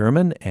in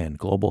German and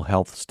Global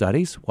Health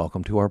Studies.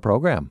 Welcome to our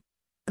program.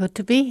 Good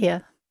to be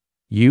here.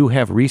 You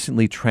have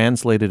recently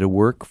translated a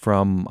work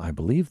from, I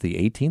believe, the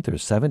 18th or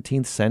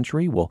 17th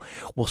century. We'll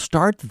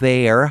start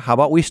there. How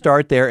about we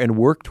start there and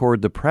work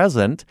toward the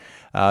present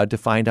to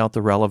find out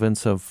the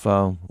relevance of,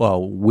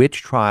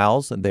 witch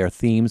trials and their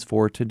themes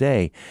for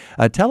today.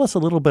 Tell us a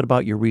little bit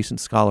about your recent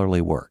scholarly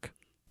work.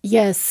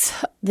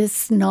 Yes,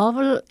 this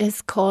novel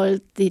is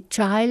called The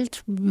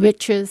Child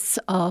Witches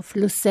of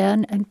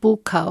Lucerne and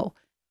Buchau.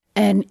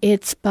 And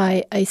it's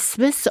by a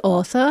Swiss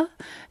author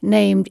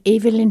named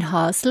Evelyn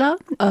Hasler.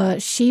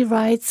 She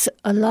writes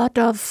a lot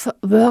of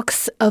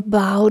works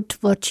about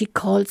what she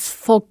calls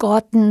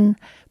forgotten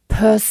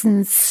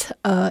persons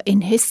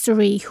in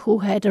history who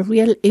had a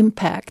real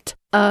impact.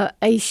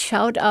 A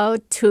shout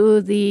out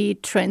to the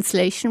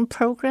translation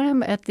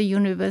program at the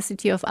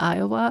University of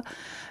Iowa,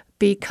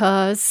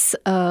 because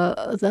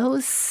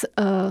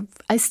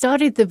I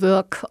started the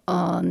work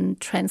on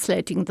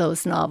translating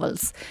those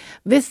novels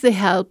with the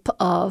help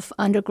of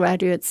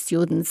undergraduate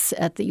students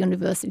at the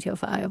University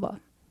of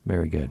Iowa.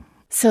 Very good.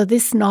 So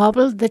this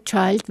novel, The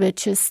Child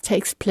Witches,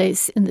 takes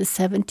place in the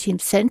 17th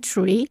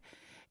century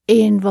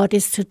in what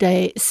is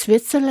today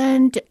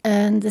Switzerland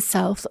and the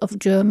south of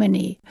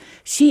Germany.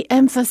 She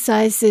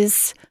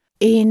emphasizes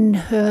in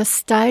her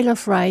style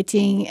of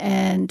writing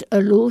and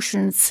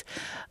allusions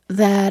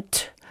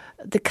that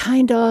the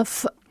kind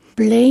of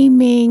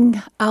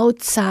blaming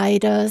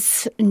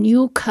outsiders,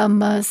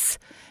 newcomers,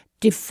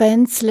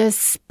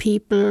 defenseless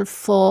people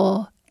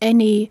for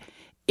any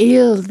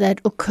ill that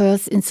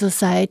occurs in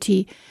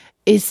society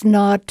is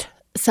not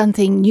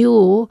something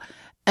new.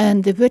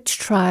 And the witch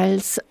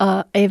trials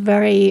are a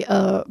very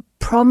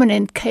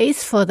prominent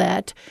case for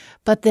that.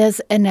 But there's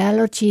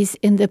analogies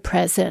in the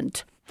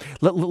present.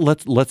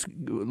 Let's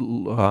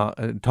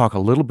talk a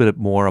little bit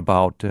more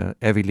about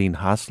Evelyn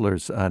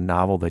Hasler's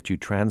novel that you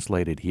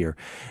translated here.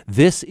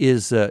 This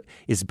is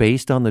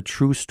based on the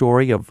true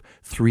story of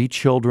 3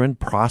 children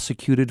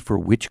prosecuted for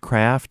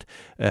witchcraft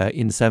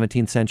in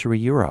 17th century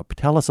Europe.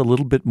 Tell us a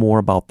little bit more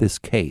about this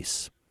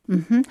case.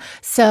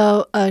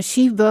 So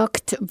she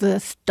worked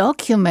with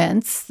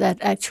documents that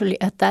actually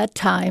at that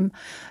time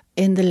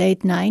in the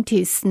late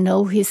 90s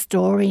no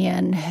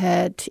historian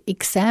had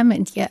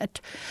examined yet.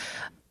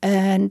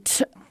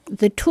 And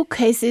the two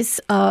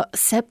cases are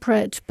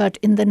separate, but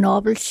in the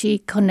novel she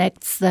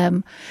connects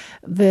them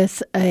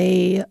with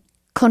a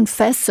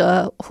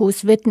confessor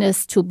who's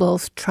witness to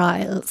both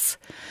trials.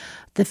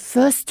 The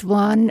first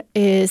one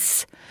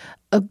is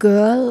a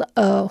girl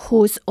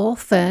who's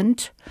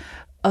orphaned,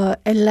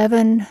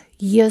 11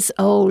 years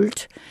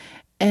old,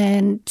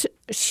 and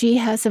she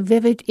has a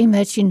vivid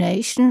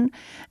imagination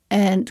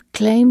and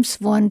claims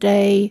one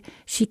day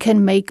she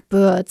can make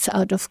birds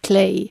out of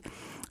clay,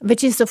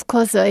 which is, of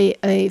course,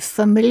 a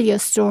familiar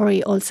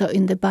story also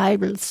in the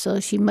Bible. So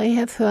she may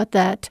have heard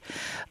that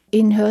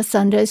in her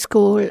Sunday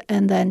school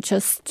and then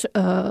just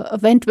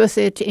went with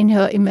it in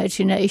her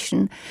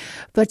imagination.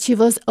 But she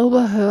was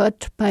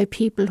overheard by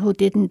people who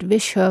didn't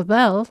wish her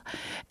well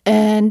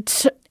and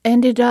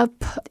ended up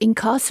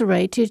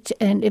incarcerated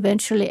and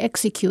eventually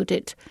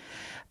executed.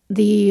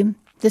 The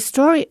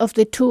story of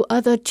the two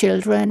other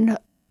children,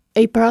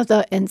 a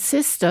brother and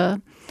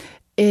sister,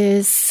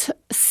 is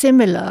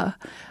similar.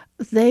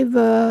 They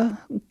were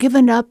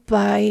given up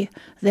by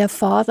their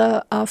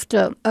father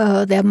after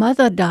their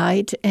mother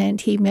died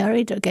and he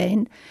married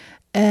again.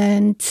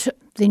 And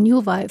the new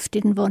wife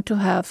didn't want to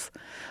have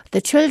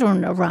the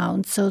children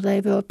around, so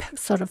they were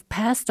sort of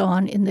passed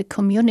on in the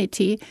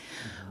community,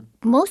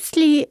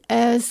 mostly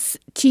as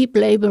cheap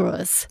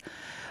laborers.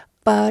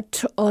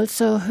 But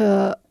also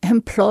her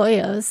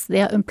employers,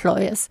 their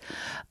employers,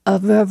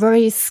 were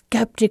very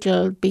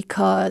skeptical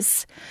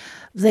because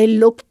they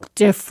looked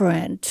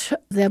different.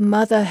 Their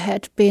mother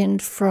had been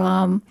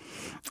from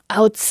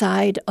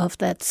outside of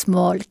that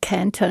small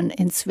canton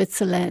in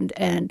Switzerland,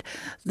 and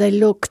they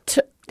looked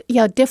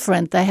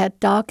different. They had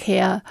dark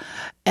hair,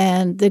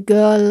 and the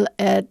girl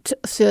at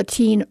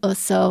 13 or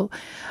so,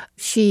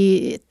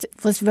 she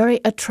was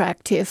very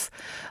attractive.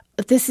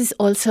 This is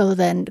also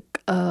then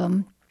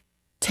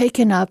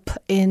taken up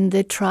in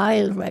the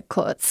trial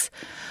records,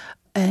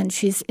 and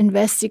she's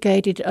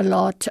investigated a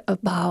lot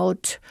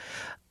about,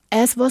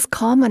 as was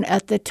common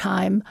at the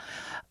time,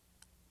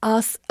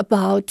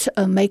 about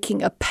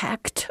making a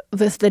pact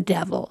with the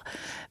devil,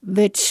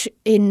 which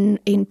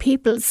in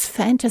people's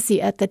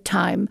fantasy at the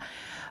time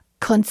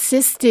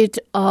consisted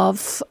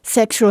of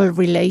sexual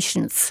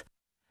relations.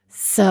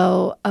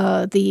 So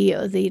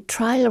the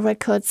trial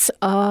records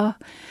are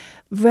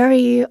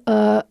very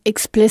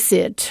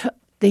explicit.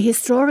 The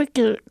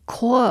historical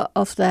core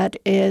of that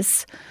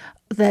is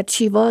that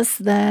she was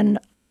then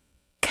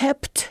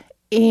kept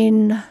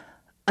in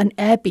an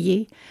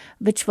abbey,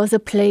 which was a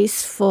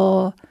place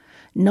for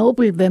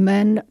noble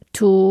women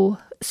to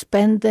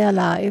spend their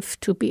life,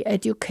 to be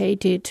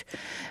educated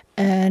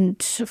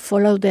and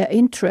follow their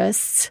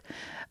interests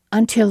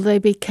until they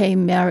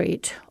became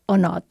married or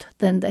not.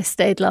 Then they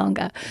stayed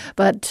longer.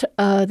 But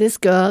this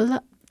girl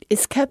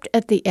is kept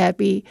at the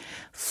abbey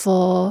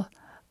for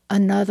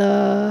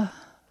another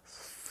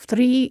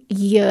 3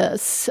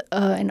 years,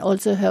 and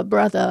also her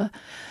brother,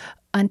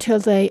 until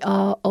they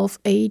are of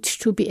age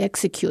to be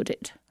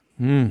executed.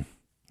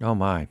 Oh,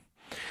 my.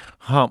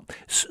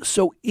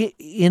 So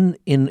in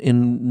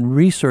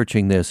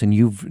researching this, and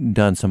you've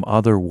done some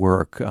other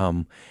work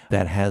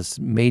that has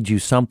made you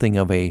something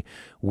of a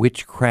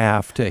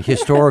witchcraft,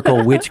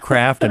 historical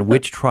witchcraft and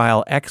witch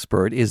trial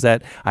expert, is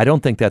that, I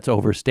don't think that's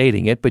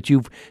overstating it, but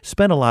you've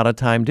spent a lot of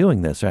time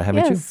doing this,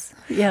 haven't you?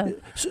 Yeah.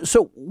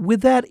 So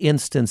with that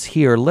instance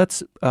here,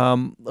 let's,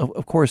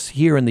 of course,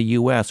 here in the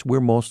U.S.,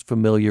 we're most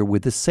familiar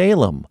with the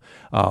Salem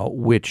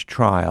witch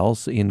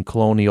trials in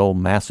colonial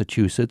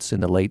Massachusetts in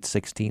the late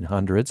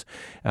 1600s.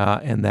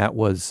 And that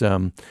was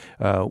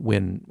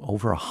when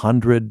over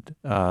 100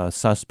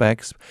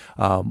 suspects,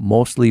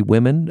 mostly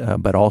women,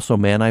 but also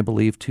men, I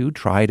believe, too,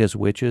 tried as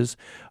witches,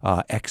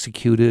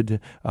 executed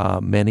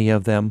many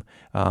of them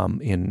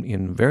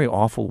in very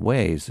awful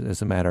ways,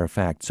 as a matter of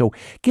fact. So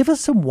give us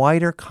some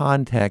wider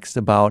context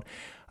about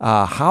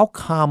how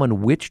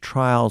common witch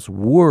trials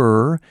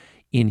were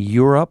in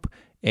Europe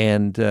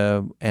and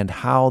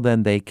how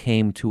then they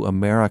came to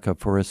America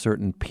for a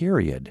certain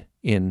period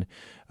in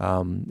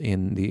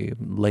the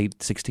late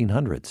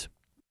 1600s.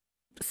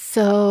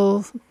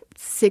 So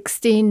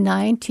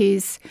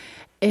 1690s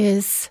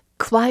is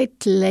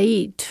quite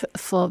late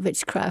for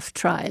witchcraft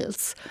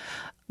trials.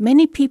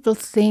 Many people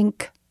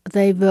think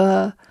they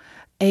were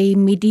a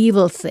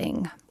medieval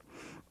thing,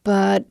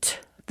 but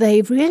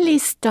they really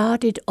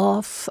started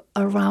off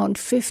around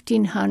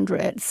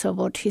 1500, so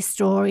what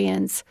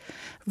historians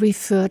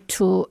refer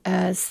to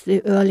as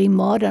the early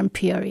modern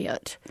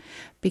period,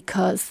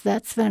 because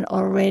that's when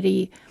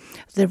already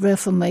the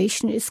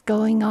Reformation is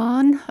going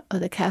on.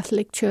 The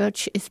Catholic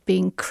Church is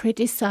being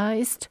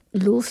criticized.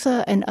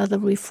 Luther and other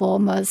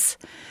reformers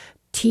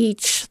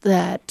teach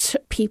that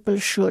people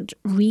should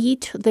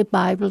read the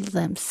Bible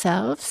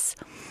themselves.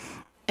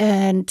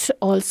 And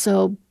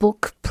also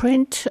book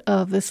print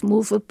with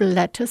movable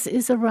letters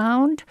is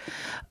around.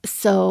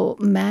 So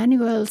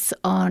manuals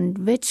on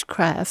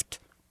witchcraft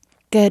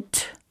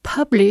get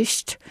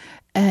published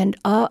and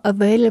are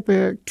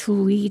available to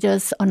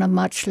readers on a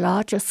much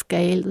larger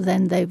scale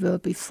than they were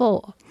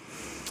before.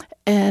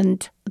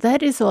 And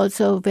that is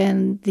also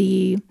when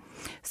the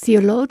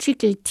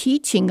theological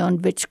teaching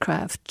on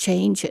witchcraft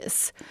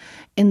changes.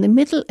 In the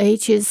Middle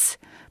Ages,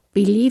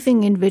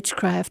 believing in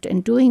witchcraft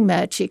and doing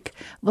magic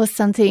was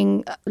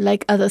something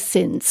like other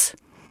sins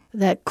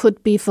that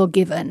could be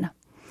forgiven.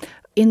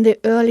 In the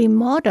early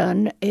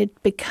modern,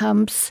 it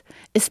becomes,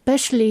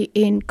 especially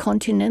in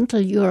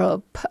continental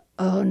Europe,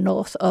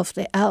 north of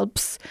the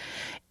Alps,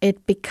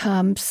 it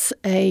becomes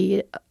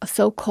a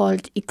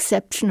so-called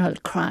exceptional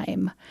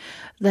crime.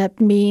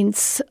 That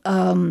means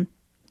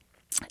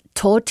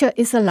torture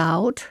is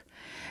allowed,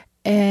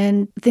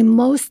 and the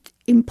most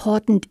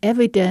important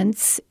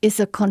evidence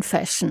is a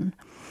confession.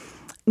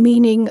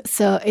 Meaning,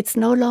 so it's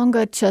no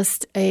longer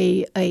just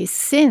a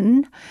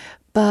sin,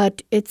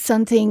 but it's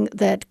something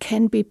that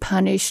can be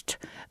punished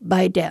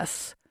by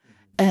death.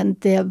 And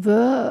there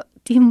were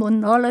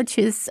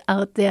demonologists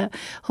out there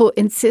who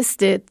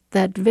insisted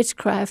that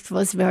witchcraft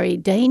was very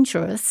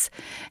dangerous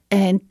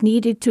and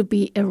needed to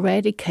be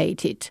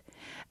eradicated.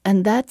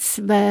 And that's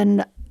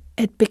when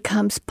it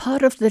becomes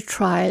part of the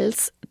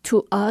trials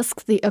to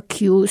ask the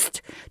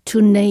accused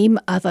to name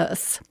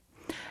others.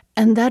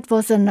 And that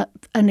was an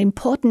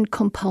important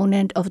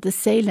component of the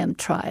Salem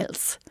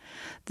trials.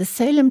 The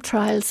Salem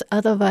trials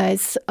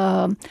otherwise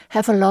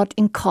have a lot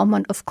in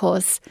common, of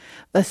course,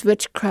 with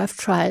witchcraft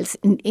trials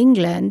in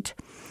England,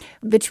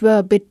 which were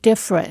a bit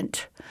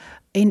different.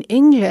 In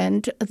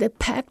England, the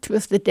pact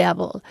with the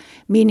devil,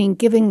 meaning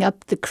giving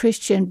up the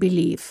Christian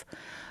belief,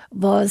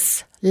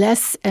 was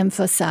less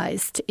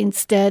emphasized.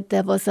 Instead,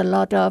 there was a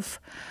lot of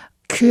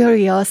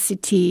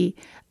curiosity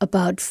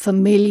about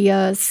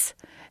familiars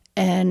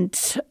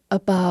and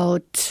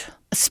about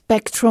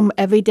spectrum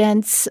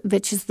evidence,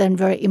 which is then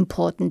very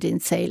important in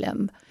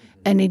Salem.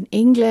 And in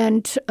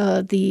England,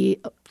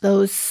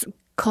 those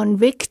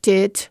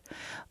convicted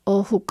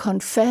or who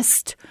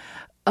confessed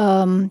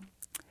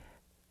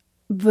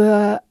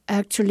were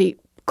actually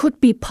could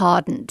be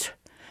pardoned,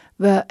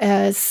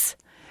 whereas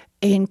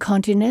in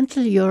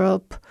continental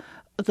Europe,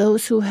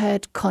 those who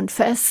had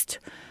confessed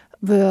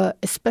were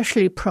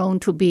especially prone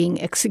to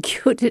being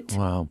executed.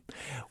 Wow.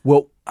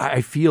 Well,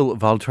 I feel,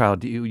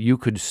 Waltraud, you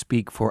could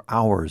speak for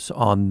hours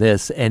on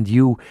this, and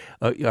you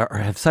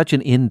have such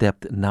an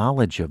in-depth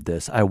knowledge of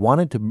this. I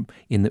wanted to,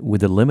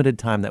 with the limited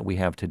time that we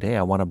have today,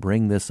 I want to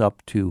bring this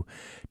up to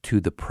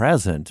the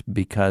present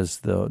because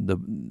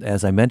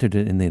as I mentioned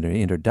in the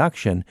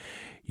introduction,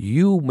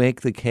 you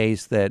make the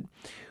case that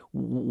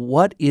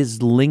what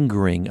is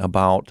lingering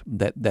about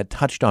that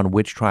touched on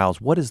witch trials?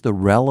 What is the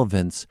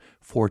relevance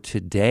for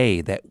today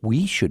that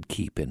we should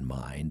keep in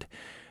mind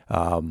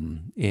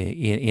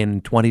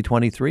in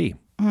 2023?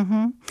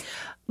 Mm-hmm.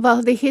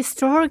 Well, the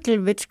historical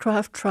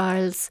witchcraft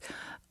trials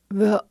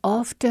were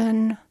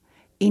often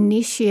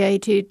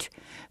initiated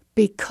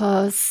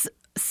because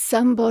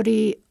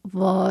somebody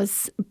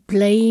was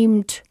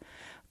blamed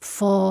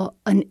for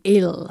an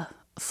ill,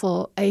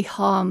 for a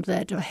harm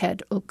that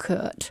had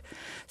occurred.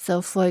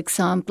 So, for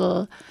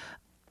example,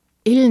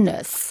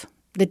 illness,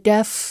 the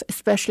death,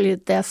 especially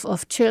the death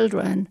of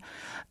children,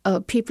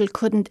 people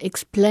couldn't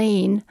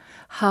explain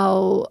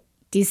how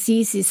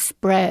diseases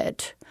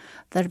spread.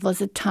 That was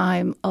a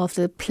time of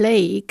the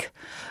plague.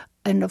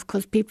 And of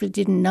course, people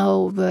didn't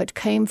know where it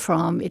came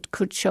from. It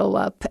could show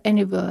up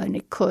anywhere, and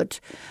it could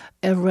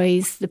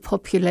erase the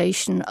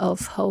population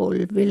of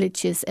whole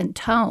villages and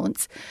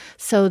towns.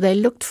 So they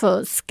looked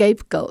for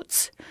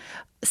scapegoats,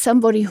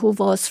 somebody who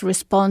was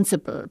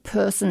responsible,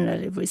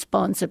 personally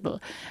responsible.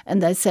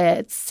 And they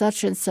said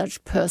such and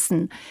such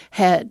person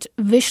had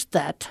wished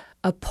that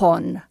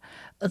upon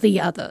the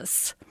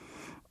others.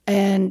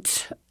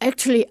 And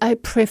actually, I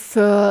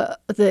prefer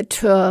the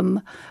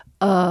term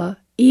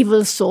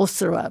evil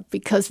sorcerer,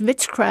 because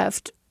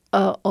witchcraft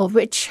or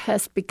witch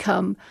has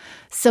become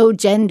so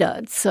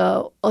gendered.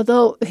 So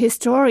although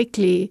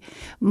historically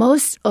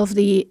most of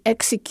the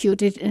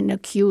executed and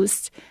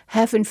accused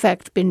have in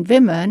fact been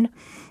women,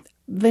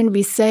 when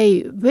we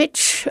say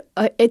witch,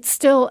 it's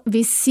still,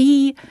 we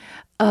see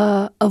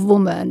a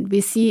woman, we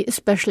see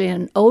especially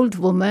an old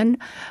woman,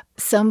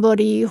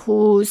 somebody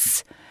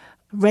who's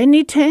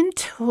renitent,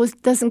 who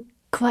doesn't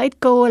quite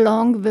go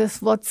along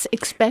with what's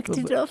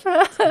expected of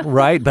her.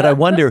 Right, but I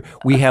wonder,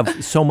 we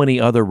have so many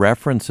other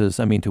references,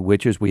 to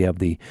witches. We have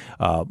the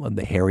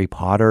Harry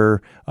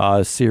Potter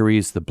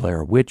series, the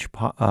Blair Witch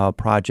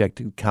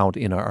Project count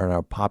in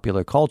our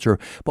popular culture,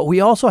 but we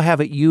also have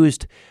it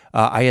used,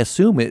 I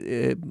assume,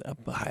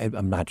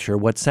 I'm not sure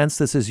what sense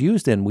this is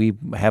used in. We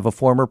have a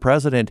former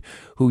president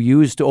who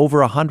used over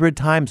 100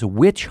 times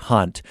witch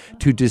hunt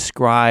to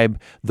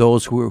describe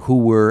those who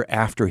were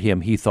after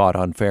him, he thought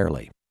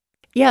unfairly.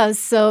 Yeah,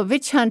 so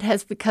witch hunt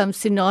has become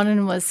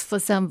synonymous for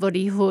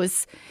somebody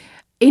who's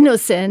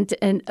innocent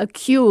and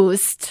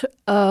accused,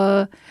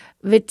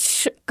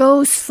 which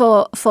goes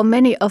for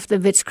many of the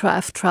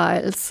witchcraft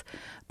trials.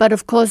 But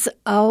of course,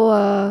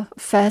 our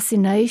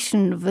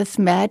fascination with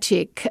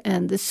magic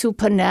and the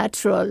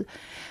supernatural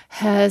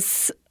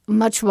has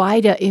much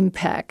wider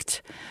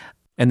impact.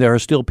 And there are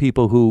still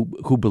people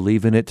who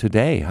believe in it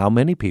today. How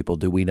many people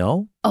do we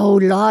know? Oh,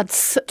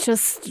 lots.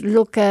 Just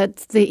look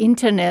at the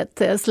internet.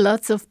 There's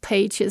lots of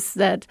pages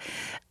that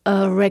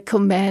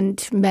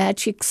recommend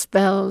magic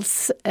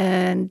spells,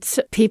 and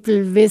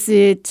people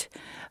visit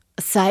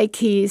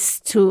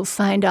psyches to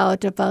find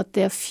out about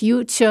their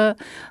future.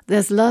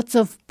 There's lots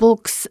of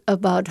books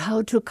about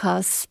how to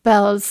cast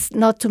spells,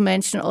 not to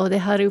mention all the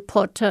Harry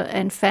Potter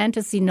and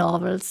fantasy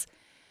novels.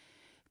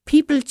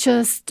 People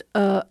just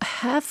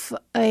have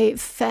a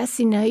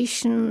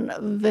fascination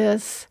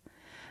with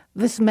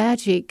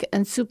magic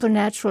and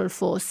supernatural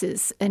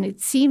forces. And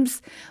it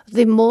seems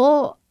the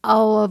more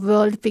our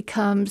world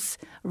becomes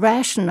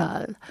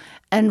rational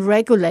and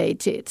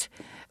regulated,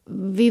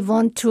 we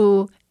want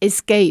to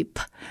escape.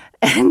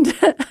 And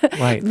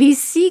right. We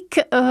seek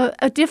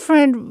a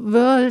different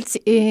world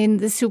in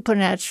the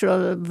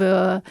supernatural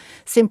where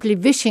simply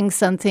wishing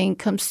something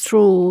comes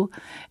true.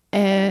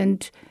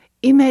 And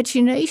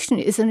imagination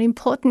is an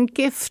important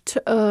gift.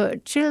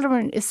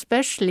 Children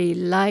especially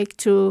like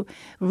to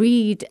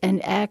read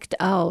and act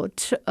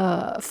out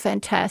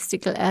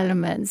fantastical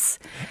elements.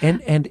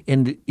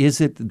 And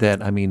is it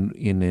that, I mean,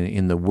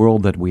 in the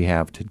world that we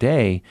have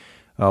today,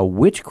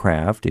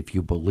 witchcraft, if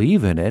you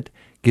believe in it,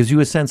 gives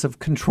you a sense of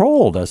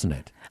control, doesn't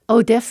it?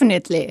 Oh,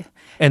 definitely.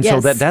 And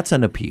yes. So that's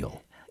an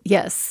appeal.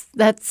 Yes,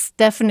 that's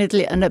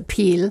definitely an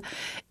appeal.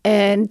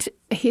 And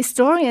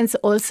historians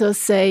also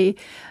say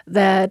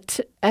that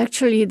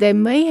actually there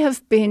may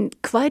have been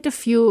quite a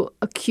few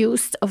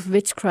accused of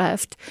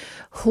witchcraft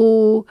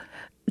who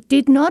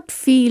did not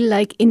feel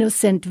like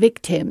innocent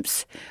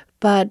victims,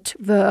 but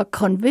were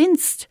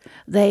convinced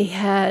they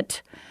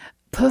had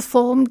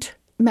performed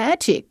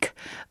magic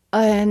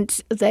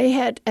and they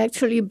had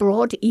actually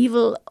brought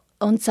evil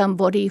on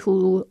somebody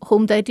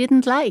whom they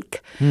didn't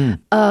like.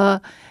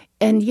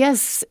 And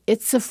yes,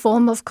 it's a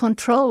form of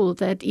control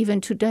that even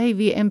today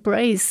we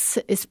embrace,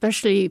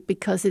 especially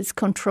because it's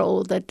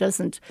control that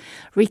doesn't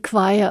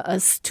require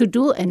us to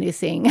do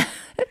anything.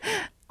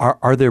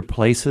 Are there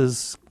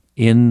places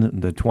in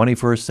the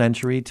 21st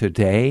century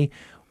today,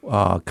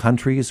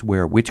 countries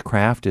where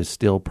witchcraft is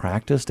still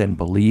practiced and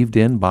believed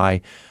in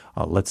by,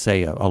 let's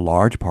say, a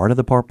large part of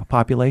the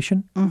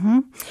population?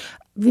 Mm-hmm.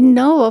 We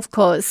know, of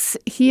course,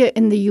 here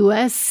in the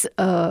U.S.,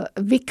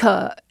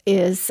 Wicca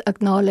is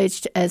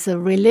acknowledged as a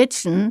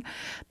religion,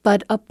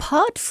 but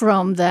apart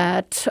from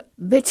that,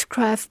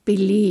 witchcraft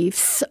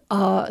beliefs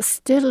are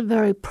still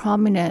very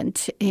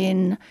prominent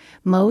in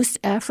most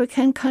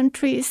African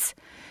countries,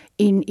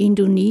 in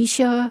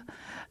Indonesia,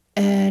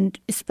 and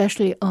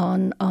especially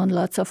on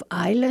lots of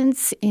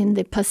islands in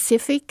the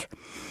Pacific.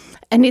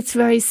 And it's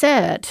very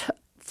sad.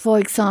 For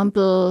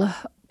example,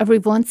 every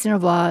once in a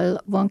while,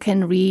 one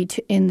can read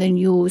in the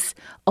news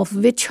of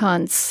witch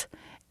hunts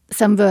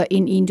somewhere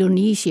in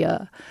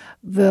Indonesia,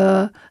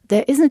 where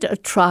there isn't a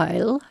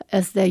trial,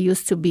 as there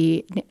used to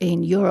be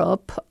in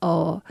Europe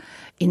or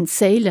in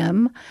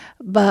Salem,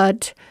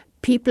 but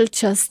people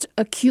just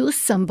accuse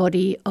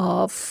somebody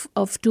of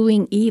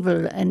doing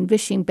evil and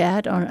wishing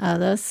bad on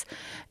others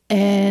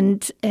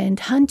and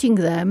hunting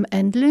them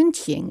and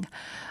lynching,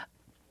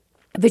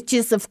 which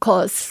is, of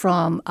course,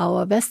 from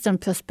our Western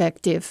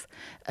perspective,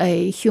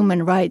 a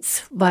human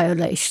rights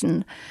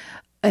violation.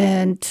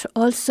 And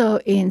also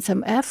in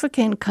some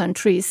African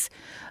countries,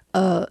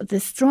 the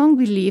strong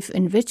belief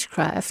in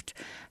witchcraft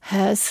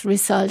has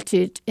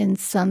resulted in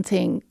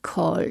something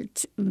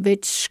called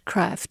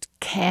witchcraft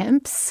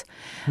camps.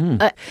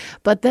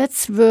 But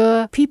that's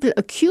where people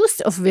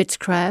accused of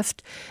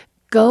witchcraft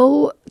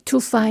go to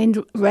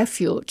find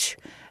refuge.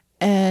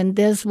 And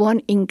there's one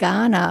in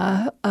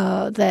Ghana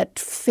that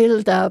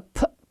filled up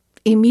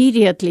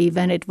immediately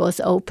when it was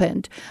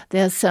opened.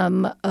 There's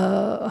some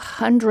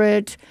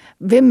 100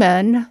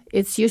 women,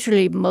 it's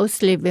usually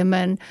mostly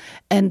women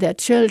and their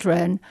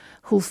children,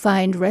 who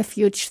find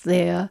refuge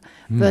there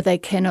where they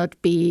cannot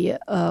be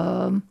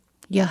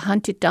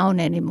hunted down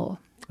anymore.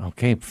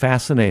 Okay,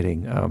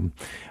 fascinating.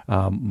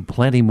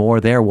 Plenty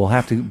more there. We'll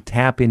have to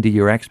tap into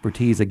your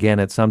expertise again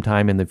at some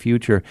time in the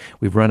future.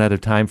 We've run out of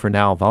time for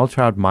now.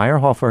 Waltraud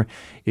Meyerhofer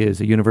is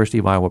a University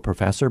of Iowa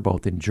professor,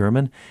 both in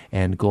German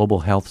and global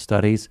health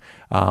studies.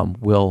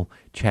 We'll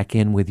check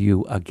in with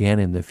you again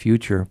in the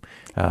future.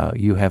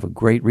 You have a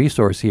great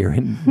resource here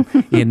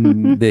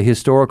in the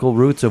historical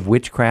roots of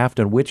witchcraft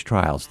and witch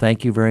trials.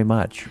 Thank you very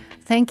much.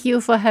 Thank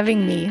you for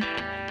having me.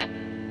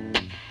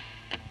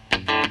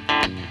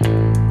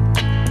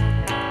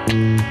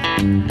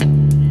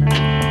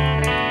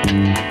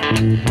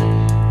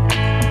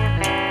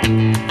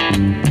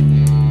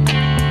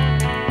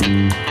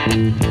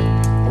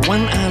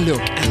 When I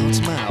look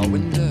out my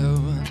window.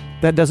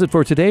 That does it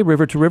for today.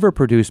 River to River,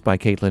 produced by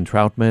Caitlin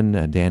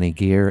Troutman, Danny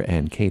Gear,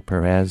 and Kate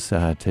Perez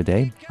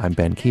today. I'm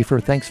Ben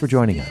Kiefer. Thanks for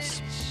joining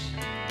us.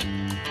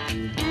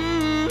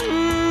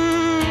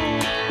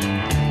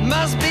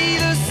 Must be